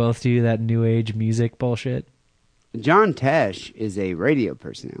don't they both do that new age music bullshit? John Tesh is a radio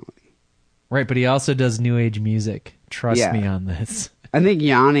personality. Right, but he also does new age music. Trust me on this. I think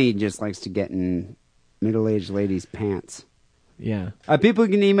Yanni just likes to get in middle-aged ladies' pants. Yeah. People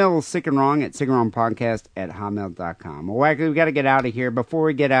can email Sick and Wrong at sickandwrongpodcast@hotmail.com. Well, we got to get out of here. Before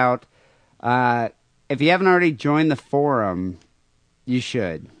we get out, if you haven't already joined the forum, you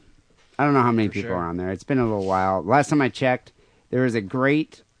should. I don't know how many people are on there. It's been a little while. Last time I checked, there was a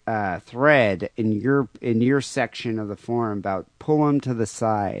great thread in your section of the forum about pull them to the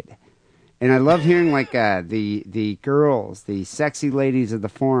side. And I love hearing like the girls, the sexy ladies of the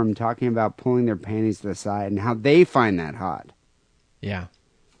forum talking about pulling their panties to the side and how they find that hot. Yeah.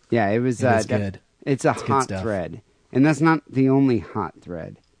 Yeah, it was good. It's a hot thread. And that's not the only hot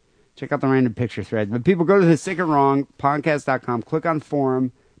thread. Check out the random picture thread. But people go to the sickandwrongpodcast.com, click on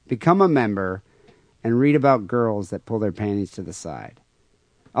forum, become a member, and read about girls that pull their panties to the side.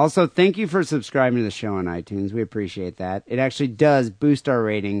 Also, thank you for subscribing to the show on iTunes. We appreciate that. It actually does boost our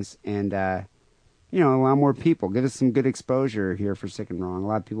ratings and, allow more people. Give us some good exposure here for Sick and Wrong. A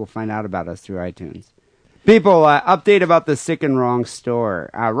lot of people find out about us through iTunes. People, update about the Sick and Wrong store.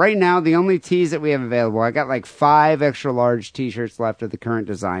 Right now, the only tees that we have available, I got like 5 extra large t-shirts left of the current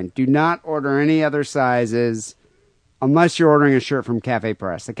design. Do not order any other sizes unless you're ordering a shirt from Cafe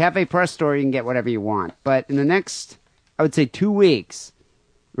Press. The Cafe Press store, you can get whatever you want. But in the next, I would say 2 weeks,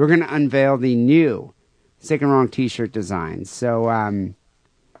 we're going to unveil the new Sick and Wrong t-shirt designs. So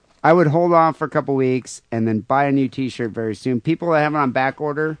I would hold off for a couple weeks and then buy a new t-shirt very soon. People that have it on back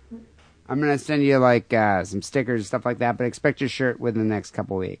order, I'm going to send you like some stickers and stuff like that, but expect your shirt within the next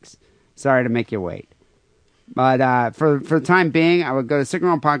couple weeks. Sorry to make you wait. But for the time being, I would go to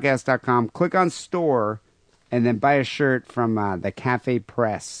sickandwrongpodcast.com, click on store, and then buy a shirt from the Cafe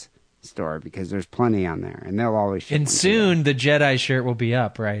Press store, because there's plenty on there, and they'll always ship. And soon the Jedi shirt will be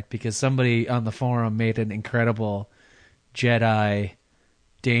up, right? Because somebody on the forum made an incredible Jedi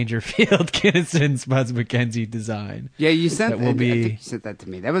Dangerfield Kinnison Spuds McKenzie design. Yeah, you sent that. I think you sent that to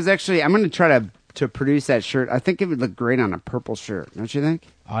me. That was actually, I'm going to try to produce that shirt. I think it would look great on a purple shirt, don't you think?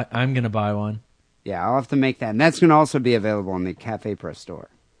 I'm going to buy one. Yeah, I'll have to make that. And that's going to also be available in the Cafe Press store.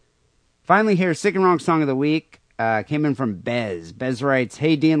 Finally here, Sick and Wrong Song of the Week. Came in from Bez. Bez writes,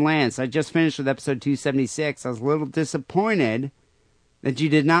 "Hey, D and Lance, I just finished with episode 276. I was a little disappointed that you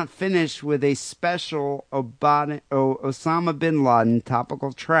did not finish with a special Osama bin Laden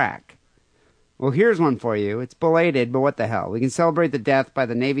topical track. Well, here's one for you. It's belated, but what the hell. We can celebrate the death by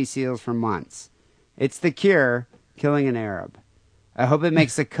the Navy SEALs for months. It's The Cure, Killing an Arab. I hope it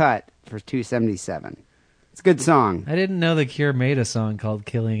makes the cut for 277. It's a good song." I didn't know The Cure made a song called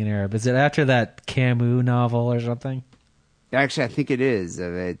Killing an Arab. Is it after that Camus novel or something? Actually, I think it is.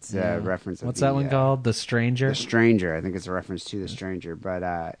 It's a reference. What's that one called? The Stranger? The Stranger. I think it's a reference to The Stranger. But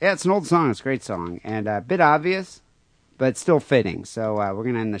yeah, it's an old song. It's a great song. And a bit obvious, but still fitting. So we're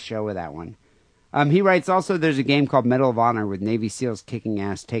going to end the show with that one. He writes, also, there's a game called Medal of Honor with Navy SEALs kicking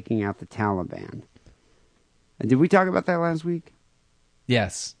ass, taking out the Taliban. Did we talk about that last week?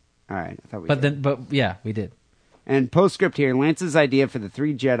 Yes. All right. I thought we did. But yeah, we did. And postscript here, Lance's idea for the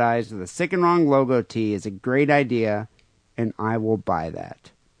 3 Jedis with a Sick and Wrong logo tee is a great idea, and I will buy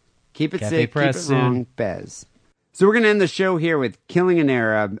that. Keep it Cafe sick, keep it wrong, Bez. So we're going to end the show here with Killing an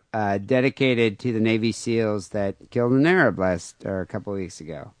Arab, dedicated to the Navy SEALs that killed an Arab a couple of weeks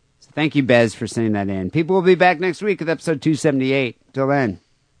ago. So thank you, Bez, for sending that in. People will be back next week with episode 278. Till then,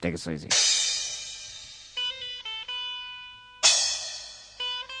 take it sleazy.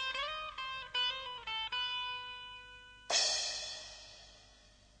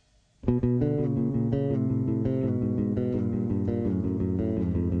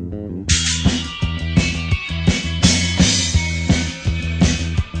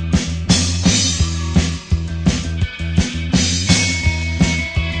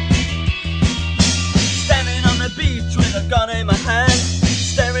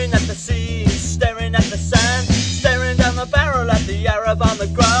 On the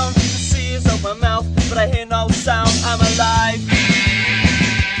ground, the sea is over my mouth, but I hear no sound. I'm alive,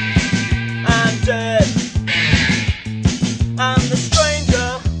 I'm dead, I'm the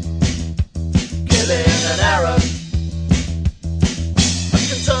stranger, killing an Arab. I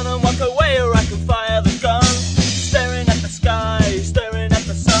can turn and walk away, or I can fire the gun, staring at the sky, staring at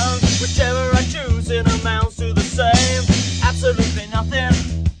the sun. Whichever I choose, it amounts to the same. Absolutely nothing,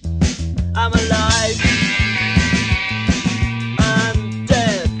 I'm alive.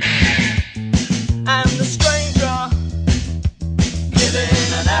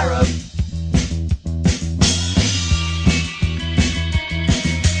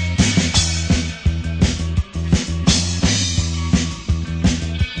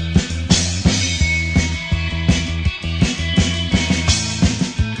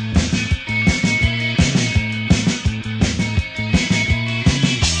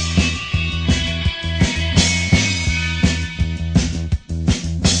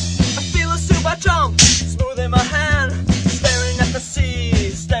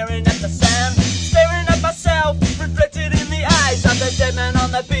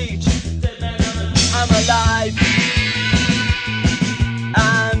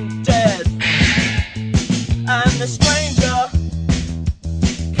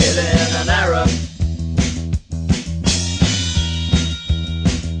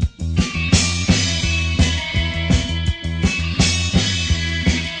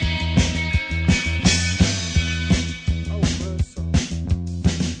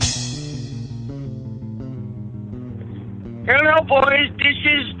 Hello, boys. This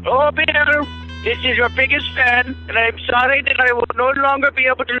is Bill. This is your biggest fan, and I'm sorry that I will no longer be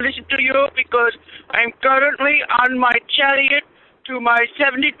able to listen to you because I'm currently on my chariot to my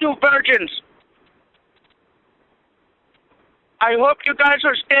 72 virgins. I hope you guys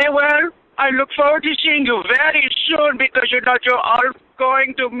will stay well. I look forward to seeing you very soon because you're all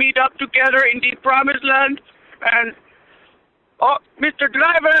going to meet up together in the promised land. And oh, Mr.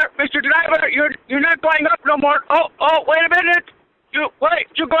 Driver, you're not going up no more. Oh, wait a minute.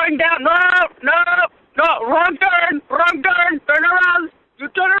 You're going down. No, wrong turn. Turn around. You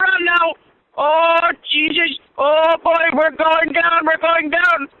turn around now. Oh, Jesus. Oh, boy, we're going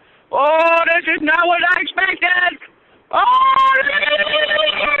down.